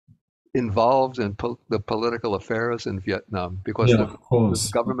involved in the political affairs in Vietnam, because yeah, the of the course.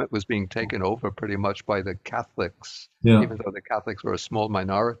 government was being taken over pretty much by the Catholics, Yeah. even though the Catholics were a small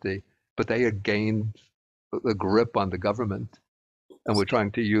minority, but they had gained the grip on the government and were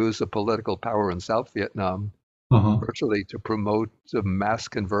trying to use the political power in South Vietnam Uh-huh. virtually to promote the mass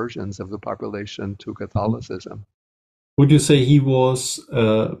conversions of the population to Catholicism. Would you say he was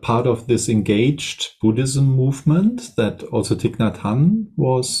part of this engaged Buddhism movement that also Thich Nhat Hanh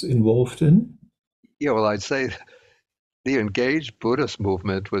was involved in? Yeah, well, I'd say the engaged Buddhist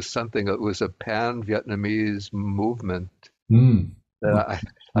movement was something that was a pan-Vietnamese movement. Mm. Uh-huh.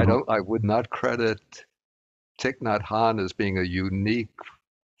 I would not credit Thich Nhat Hanh as being a unique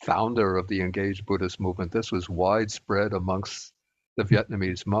founder of the engaged Buddhist movement. This was widespread amongst the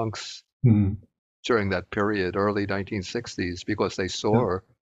Vietnamese monks Mm. during that period, early 1960s, because they Yeah. saw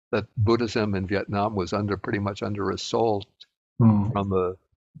that Buddhism in Vietnam was pretty much under assault Oh. from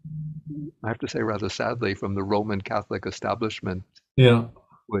I have to say rather sadly, from the Roman Catholic establishment, Yeah.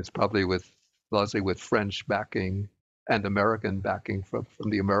 with probably with largely with French backing and American backing from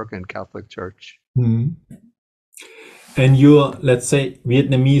the American Catholic Church. Mm. And your, let's say,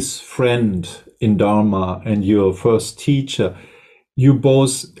 Vietnamese friend in Dharma and your first teacher, you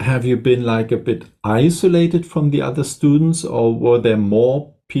both, have you been like a bit isolated from the other students, or were there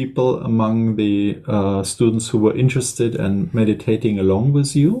more people among the students who were interested and meditating along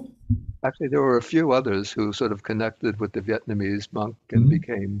with you? Actually, there were a few others who sort of connected with the Vietnamese monk and Mm-hmm.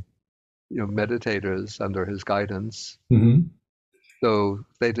 became, meditators under his guidance. Mm-hmm. Though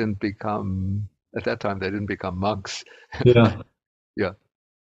they didn't become, at that time, they didn't become monks. Yeah. Yeah.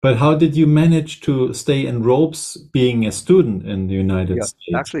 But how did you manage to stay in ropes being a student in the United Yeah.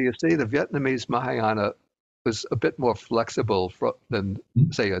 States? Actually, you see, the Vietnamese Mahayana was a bit more flexible than,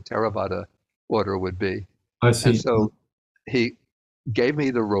 say, a Theravada order would be. I And see. so he gave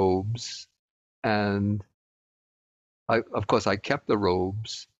me the robes, and of course, I kept the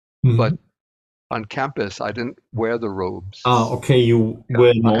robes, Mhm. but on campus, I didn't wear the robes. Okay, you Yeah,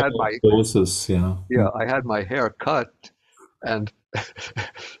 were normal doses, yeah. I had my hair cut, and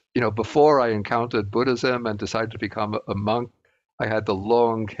before I encountered Buddhism and decided to become a monk, I had the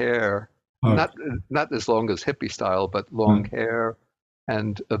long hair, Okay. not as long as hippie style, but long hair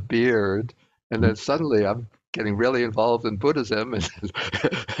and a beard. And then suddenly I'm getting really involved in Buddhism, and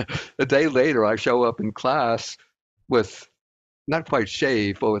a day later I show up in class with not quite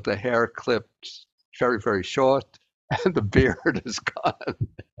shaved, but with the hair clipped very, very short, and the beard is gone.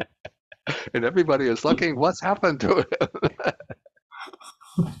 And everybody is looking, what's happened to him?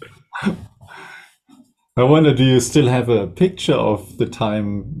 I wonder, do you still have a picture of the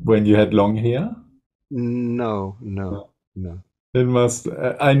time when you had long hair? No, no, no. It must,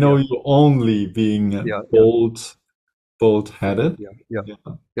 I know Yeah, you only being yeah, yeah, bald headed. yeah, yeah,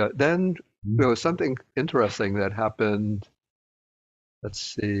 Yeah. yeah. Then there Mhm. was something interesting that happened. Let's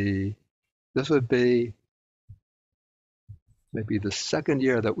see. This would be maybe the second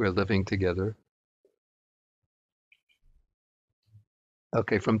year that we're living together.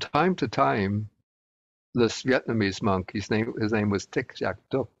 Okay, from time to time, this Vietnamese monk, his name was Thich Jac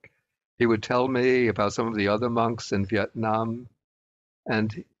Duc. He would tell me about some of the other monks in Vietnam,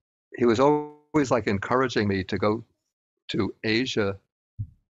 and he was always like encouraging me to go to Asia,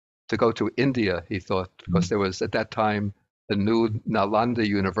 to go to India, he thought, because there was at that time the new Nalanda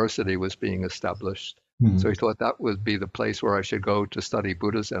University was being established. So Mhm. he thought that would be the place where I should go to study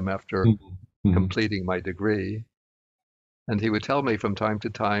Buddhism after Mhm. Mhm. completing my degree. And he would tell me from time to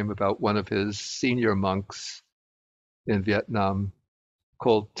time about one of his senior monks in Vietnam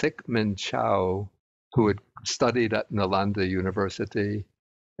called Thich Minh Chau, who had studied at Nalanda University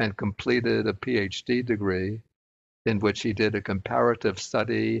and completed a PhD degree in which he did a comparative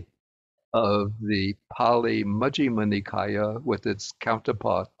study of the Pali Majjhima Nikaya with its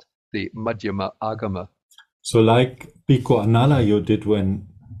counterpart, the Madhyama Agama. So, like Bhikkhu Analayo did when,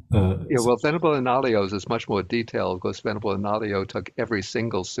 Yeah, well, Venerable Analayo's is much more detailed because Venerable Analayo took every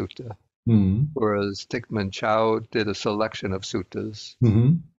single sutta, Mhm. whereas Thich Minh Chau did a selection of suttas.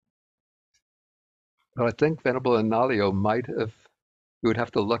 Mhm. But I think Venerable Analayo might have, you would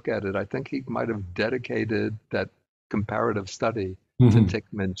have to look at it. I think he might have dedicated that comparative study to Mhm. Thich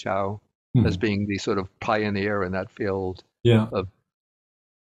Minh Chau as Mhm. being the sort of pioneer in that field Yeah. of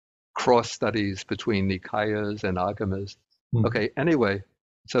cross studies between Nikayas and Agamas. Mhm. Okay, anyway,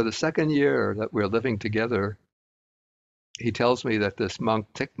 so the second year that we're living together, he tells me that this monk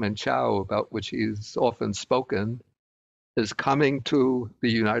Thich Minh Chau, about which he's often spoken, is coming to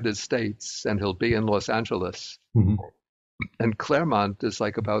the United States and he'll be in Los Angeles. Mhm. And Claremont is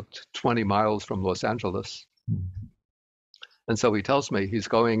like about 20 miles from Los Angeles. And so he tells me he's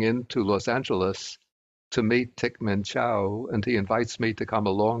going into Los Angeles to meet Thich Minh Chau, and he invites me to come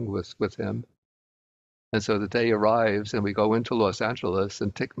along with him. And so the day arrives, and we go into Los Angeles,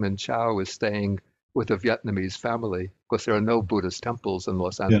 and Thich Minh Chau is staying with a Vietnamese family because there are no Buddhist temples in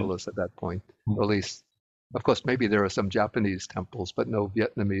Los Yeah. Angeles at that point. Or Mhm. at least, of course, maybe there are some Japanese temples, but no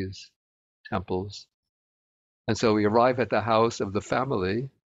Vietnamese temples. And so we arrive at the house of the family,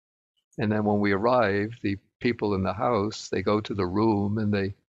 and then when we arrive, the people in the house, they go to the room and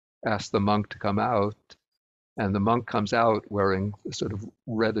they ask the monk to come out. And the monk comes out wearing a sort of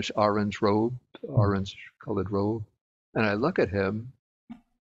reddish orange robe, orange colored robe. And I look at him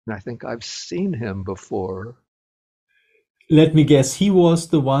and I think I've seen him before. Let me guess, he was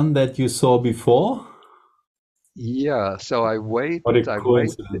the one that you saw before? Yeah, so What a I wait,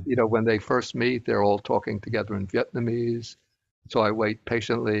 coincidence. when they first meet, they're all talking together in Vietnamese. So I wait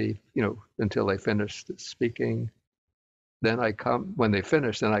patiently, until they finish speaking. Then when they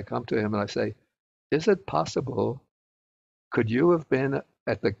finish, then I come to him and I say, is it possible? Could you have been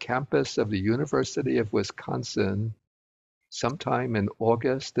at the campus of the University of Wisconsin sometime in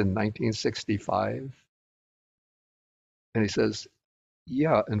August in 1965? And he says,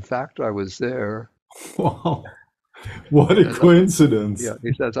 yeah, in fact, I was there. Wow. What He a says, coincidence. yeah,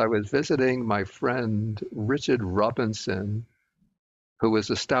 he says, I was visiting my friend Richard Robinson, who was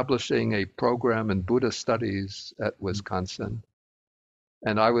establishing a program in Buddhist studies at Wisconsin.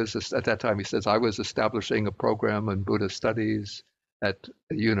 And I was, at that time, he says, I was establishing a program in Buddhist studies at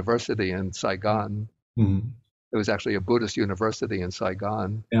a university in Saigon. Mhm. It was actually a Buddhist university in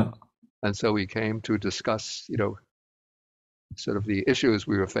Saigon. Yeah. And so we came to discuss, sort of the issues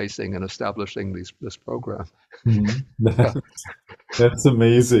we were facing in establishing this program. Mhm. Yeah, That's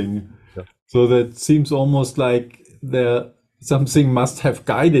amazing. yeah. So that seems almost like there something must have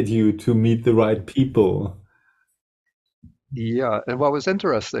guided you to meet the right people. Yeah, and what was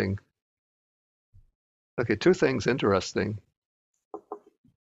interesting, okay, two things interesting.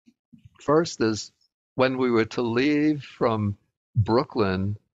 First is when we were to leave from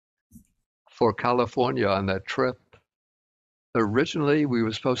Brooklyn for California on that trip, originally we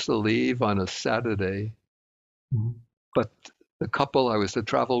were supposed to leave on a Saturday, Mhm. but the couple I was to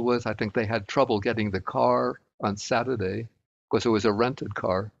travel with, I think they had trouble getting the car on Saturday because it was a rented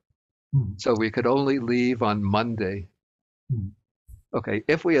car. Mhm. So we could only leave on Monday. Mhm. Okay,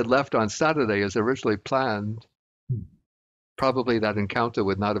 if we had left on Saturday as originally planned, probably that encounter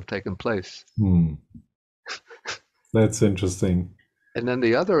would not have taken place. Mhm. That's interesting. And then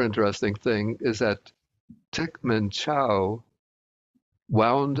the other interesting thing is that Tikman Chow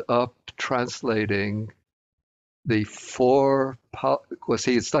wound up translating the because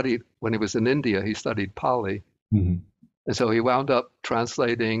he had studied, when he was in India, he studied Pali. Mhm. And so he wound up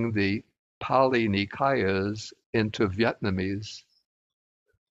translating the Pali Nikayas into Vietnamese.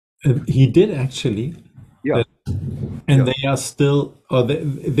 He did actually. Yeah, That, and yeah. they are still, or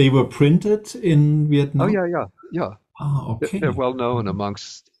they were printed in Oh, Vietnam? yeah, yeah, yeah. Ah, They're okay. well known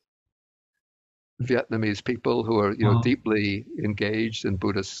amongst Vietnamese people who are, Ah, deeply engaged in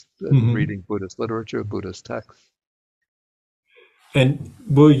Buddhist, mhm. reading Buddhist literature, Buddhist texts. And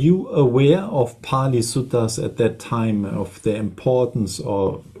were you aware of Pali Suttas at that time, of their importance,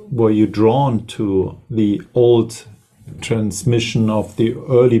 or were you drawn to the old transmission of the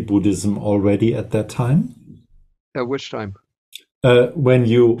early Buddhism already at that time? At which time? When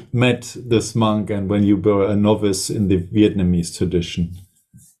you met this monk and when you were a novice in the Vietnamese tradition?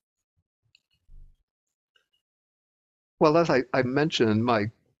 Well, as I mentioned,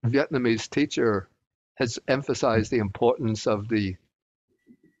 my Vietnamese teacher has emphasized the importance of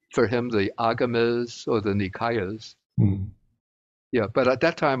for him, the agamas or the nikayas. Mm. Yeah, but at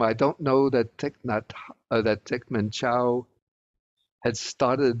that time, I don't know that that Thich Minh Chow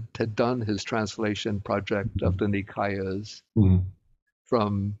had done his translation project of the Nikayas Mm.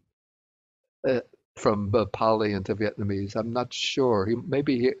 from uh, Pali into Vietnamese. I'm not sure.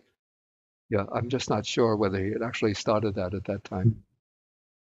 Yeah, I'm just not sure whether he had actually started that at that time.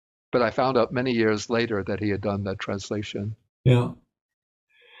 But I found out many years later that he had done that translation. Yeah.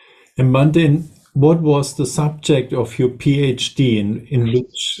 And Martin, what was the subject of your PhD in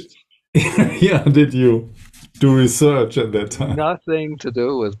which yeah, did you do research at that time? Nothing to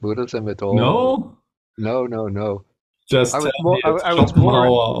do with Buddhism at all. No? No, no, no. I Just was tell more. me it's I was more.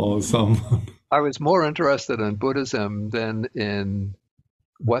 Schopenhauer or someone. I was more interested in Buddhism than in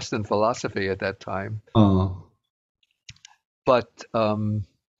Western philosophy at that time. Ah. But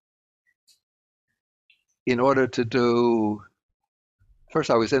in order to do, first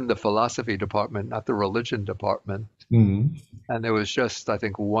I was in the philosophy department, not the religion department, Mm. and there was just, I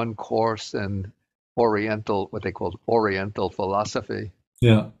think, one course in Oriental, what they called Oriental philosophy.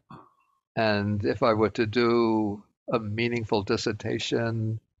 Yeah. And if I were to do a meaningful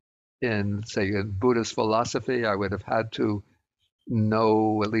dissertation in, say, in Buddhist philosophy, I would have had to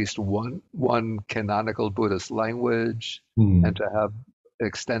know at least one canonical Buddhist language and Mm. to have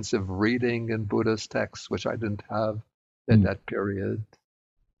extensive reading in Buddhist texts, which I didn't have at Mm. that period.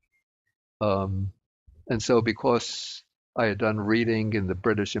 Um, and so, because I had done reading in the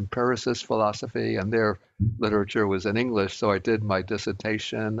British empiricist philosophy and their literature was in English, so I did my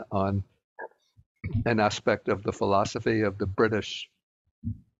dissertation on an aspect of the philosophy of the British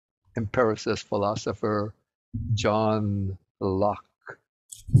empiricist philosopher John Locke.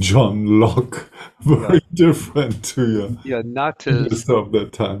 John Locke, Yeah, very different to your yeah, not his. English of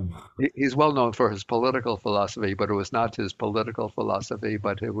that time. He's well known for his political philosophy, but it was not his political philosophy,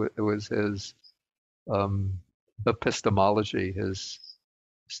 but it was his um, epistemology, his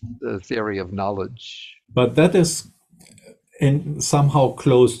theory of knowledge. But that is somehow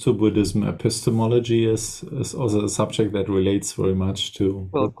close to Buddhism. Epistemology is also a subject that relates very much to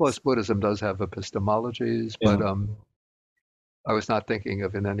Well, of course, Buddhism. Buddhism does have epistemologies, but Yeah. I was not thinking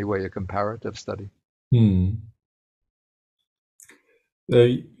of in any way a comparative study. Hmm.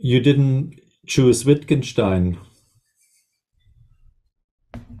 You didn't choose Wittgenstein.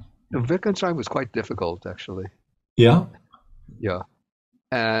 Wittgenstein was quite difficult, actually. Yeah. Yeah.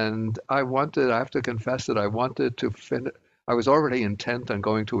 And I have to confess that I wanted to finish. I was already intent on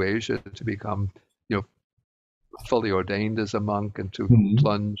going to Asia to become, you know, fully ordained as a monk and to Hmm.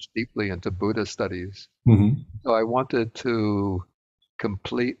 plunge deeply into Buddhist studies. Hmm. So I wanted to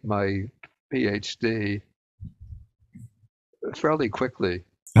complete my PhD fairly quickly,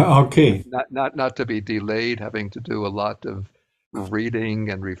 Okay. not to be delayed, having to do a lot of reading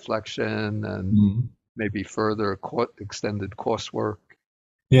and reflection and Hmm. maybe further extended coursework.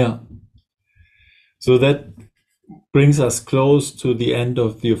 Yeah. So that brings us close to the end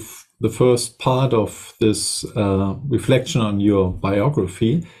of the first part of this reflection on your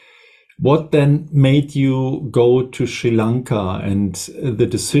biography. What then made you go to Sri Lanka and the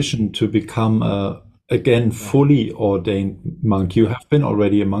decision to become again Yeah. fully ordained monk? You have been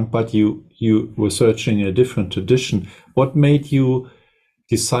already a monk, but you were searching a different tradition. What made you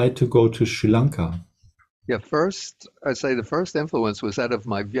decide to go to Sri Lanka? Yeah, first, I'd say the first influence was that of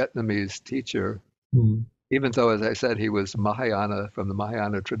my Vietnamese teacher, Mm. even though, as I said, he was Mahayana from the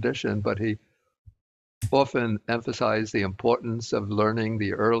Mahayana tradition, but he often emphasized the importance of learning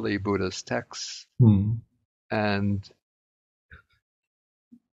the early Buddhist texts Mm. and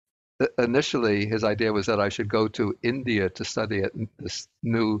initially his idea was that I should go to India to study at this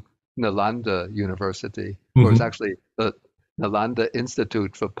new Nalanda University, or it's Hmm. actually the Nalanda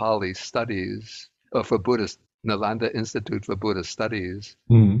Institute for Pali Studies, or for Buddhist, Nalanda Institute for Buddhist Studies,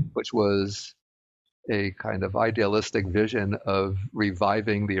 Hmm. which was a kind of idealistic vision of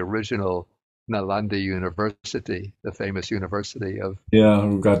reviving the original Nalanda University, the famous university of Yeah,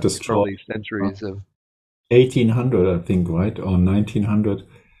 who got the destroyed. early centuries of 1800, I think, right? Or 1900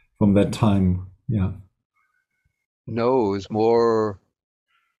 from that time. Yeah. no, it was more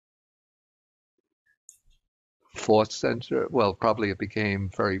fourth century. Well, probably it became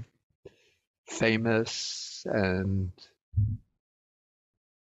very famous and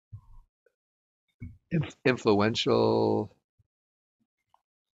influential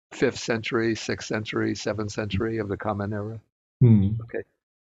fifth century, sixth century, seventh century of the Common Era. Hmm. Okay.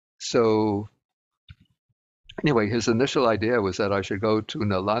 So anyway, his initial idea was that I should go to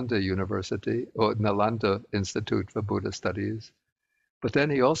Nalanda University or Nalanda Institute for Buddhist Studies. But then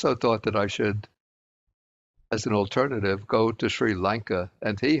he also thought that I should, as an alternative, go to Sri Lanka.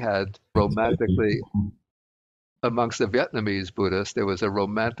 And he had Exactly. romantically, amongst the Vietnamese Buddhists, there was a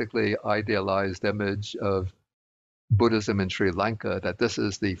romantically idealized image of Buddhism in Sri Lanka, that this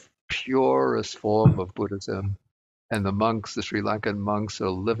is the purest form of Buddhism. And the monks, the Sri Lankan monks, are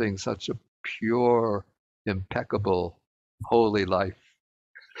living such a pure, impeccable, holy life.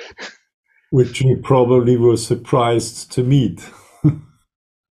 Which you probably were surprised to meet.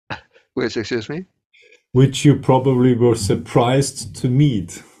 Which, excuse me? Which you probably were surprised to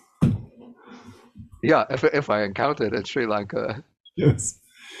meet. Yeah, if I encountered in Sri Lanka. Yes.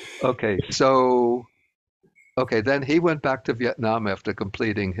 Okay, so okay, then he went back to Vietnam after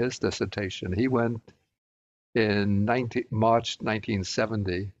completing his dissertation. He went in March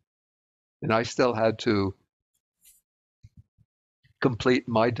 1970, and I still had to complete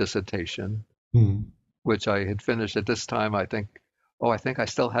my dissertation, Hmm. which I had finished at this time. I think I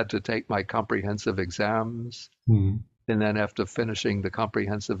still had to take my comprehensive exams. Hmm. And then after finishing the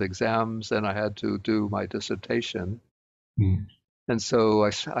comprehensive exams, then I had to do my dissertation. Hmm. And so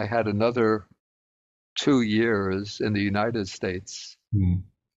I had another 2 years in the United States. Hmm.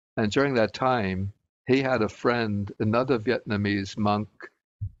 And during that time, he had a friend, another Vietnamese monk,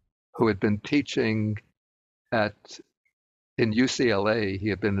 who had been teaching at in UCLA. He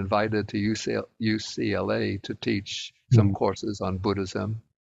had been invited to UCLA to teach some Hmm. courses on Buddhism.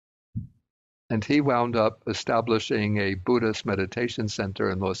 And he wound up establishing a Buddhist meditation center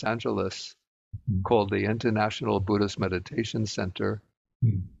in Los Angeles called the International Buddhist Meditation Center.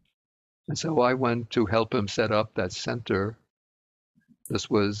 Hmm. And so I went to help him set up that center. This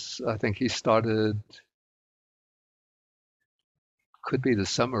was, I think he started, could be the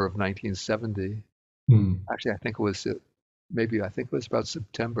summer of 1970. Hmm. Actually, I think it was about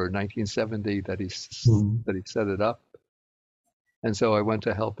September 1970 that Hmm. he set it up. And so I went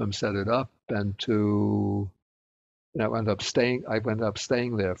to help him set it up, and I went up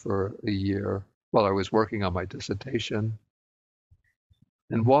staying there for a year while I was working on my dissertation.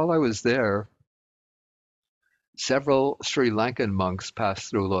 And while I was there, several Sri Lankan monks passed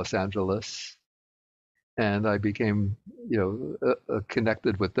through Los Angeles, and I became,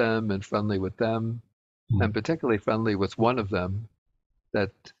 connected with them and friendly with them, and particularly friendly with one of them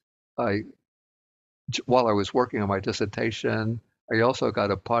that I, while I was working on my dissertation, I also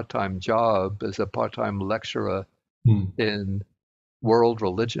got a part-time job as a part-time lecturer Hmm. in world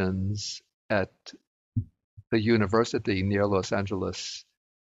religions at the university near Los Angeles,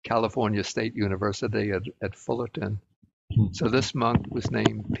 California State University at Fullerton. Hmm. So this monk was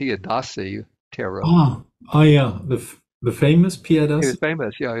named Piyadasi Thera. Yeah, the famous He Piedras. was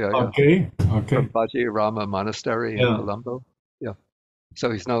famous, yeah, Okay, okay. from Vajirama Monastery in Yeah. Colombo. Yeah.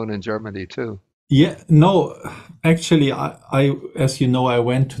 So he's known in Germany too. Yeah, no, actually, as you know, I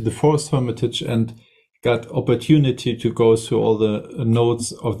went to the Forest Hermitage and got opportunity to go through all the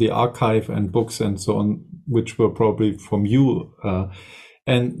notes of the archive and books and so on, which were probably from you.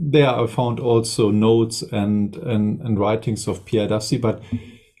 And there I found also notes and writings of Pierre Dassy, but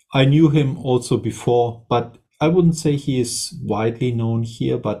I knew him also before, but I wouldn't say he is widely known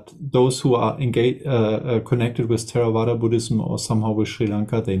here, but those who are engaged, connected with Theravada Buddhism or somehow with Sri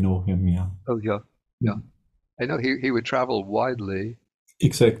Lanka, they know him, yeah. Oh yeah, yeah. I know he would travel widely,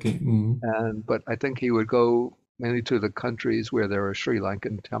 Exactly. Mm. but I think he would go mainly to the countries where there are Sri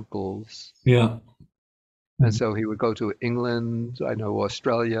Lankan temples. Yeah. And Mm. so he would go to England, I know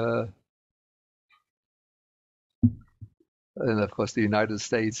Australia, and of course the United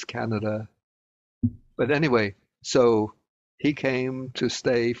States, Canada. But anyway, so he came to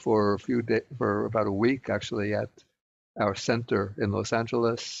stay for a few days, for about a week actually, at our center in Los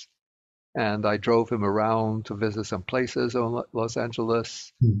Angeles. And I drove him around to visit some places in Los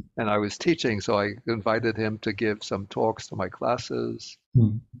Angeles. Mm. And I was teaching, so I invited him to give some talks to my classes.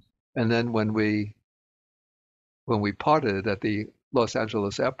 Mm. And then when we parted at the Los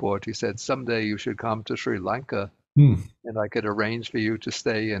Angeles airport, he said, someday you should come to Sri Lanka Mm. and I could arrange for you to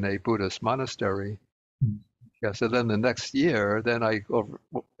stay in a Buddhist monastery. Mm. Yeah, so then the next year, then I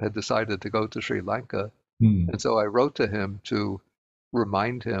had decided to go to Sri Lanka. Mm. And so I wrote to him to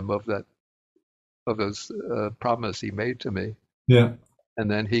remind him of his promise he made to me. Yeah. And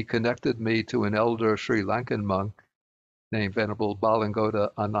then he connected me to an elder Sri Lankan monk named Venerable Balangoda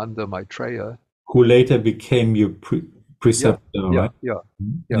Ananda Maitreya. Who later became your preceptor, right?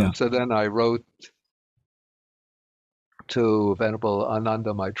 Yeah. So then I wrote to Venerable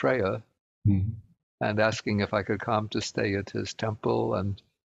Ananda Maitreya and asking if I could come to stay at his temple and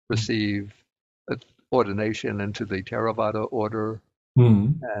receive ordination into the Theravada order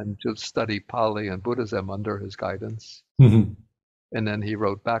and to study Pali and Buddhism under his guidance. Mm-hmm. And then he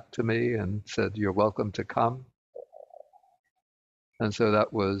wrote back to me and said, you're welcome to come. And so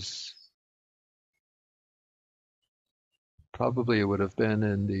that was probably, it would have been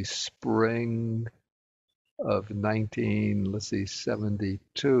in the spring of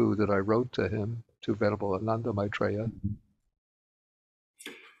 72 that I wrote to him, to Venerable Ananda Maitreya.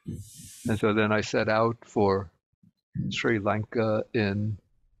 And so then I set out for Sri Lanka in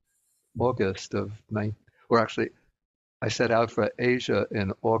August of I set out for Asia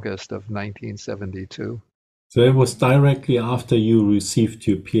in August of 1972. So it was directly after you received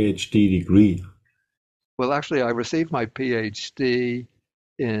your PhD degree. Well, actually, I received my PhD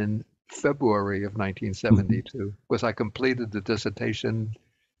in February of 1972 because I completed the dissertation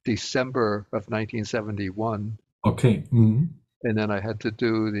December of 1971. Okay. Mm-hmm. And then I had to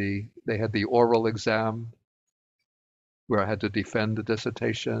they had the oral exam where I had to defend the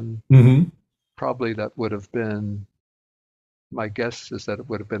dissertation. Mm-hmm. Probably that would have been, my guess is that it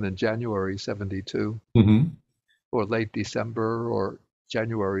would have been in January 72 or late December or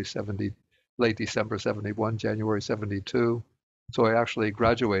January 70, late December 71, January 72. So I actually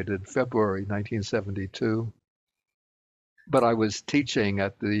graduated February 1972. But I was teaching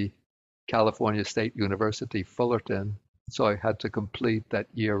at the California State University, Fullerton. So I had to complete that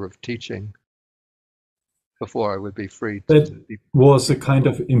year of teaching before I would be free. That was a kind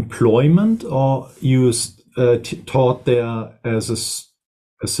of employment, or you taught there as an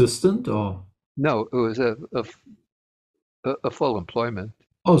assistant, or? No, it was a full employment.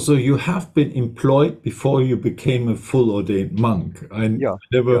 Oh, so you have been employed before you became a full ordained monk. I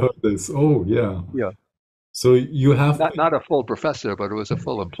never heard this. Oh, yeah. Yeah. So you have not a full professor, but it was a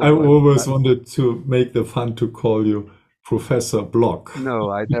full I employment. always wanted to make the fun to call you Professor Block.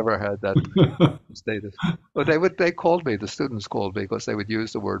 No, I never had that status. But they called me, the students called me because they would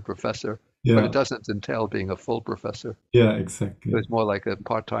use the word professor, but it doesn't entail being a full professor. Yeah, exactly. It was more like a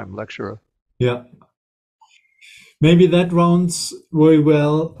part-time lecturer. Yeah. Maybe that rounds very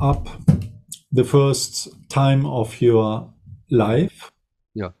well up the first time of your life.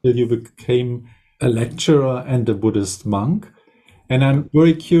 Yeah. Till you became a lecturer and a Buddhist monk. And I'm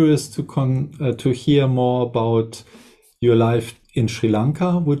very curious to hear more about your life in Sri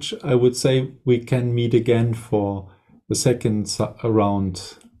Lanka, which I would say we can meet again for the second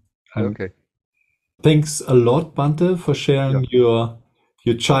round. Okay. Thanks a lot, Bante, for sharing your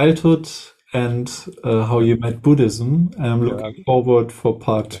childhood and how you met Buddhism. I'm looking forward for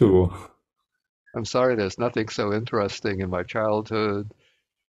part 2. I'm sorry there's nothing so interesting in my childhood.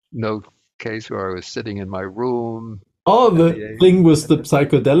 No case where I was sitting in my room. Oh, the thing with the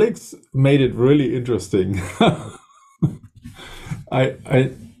psychedelics made it really interesting.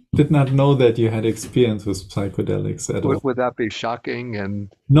 I did not know that you had experience with psychedelics at all. Would that be shocking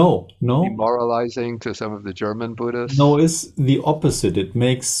and no demoralizing to some of the German Buddhists? No, it's the opposite. It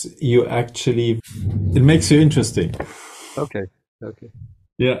makes you interesting. Okay.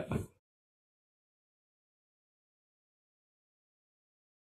 Yeah.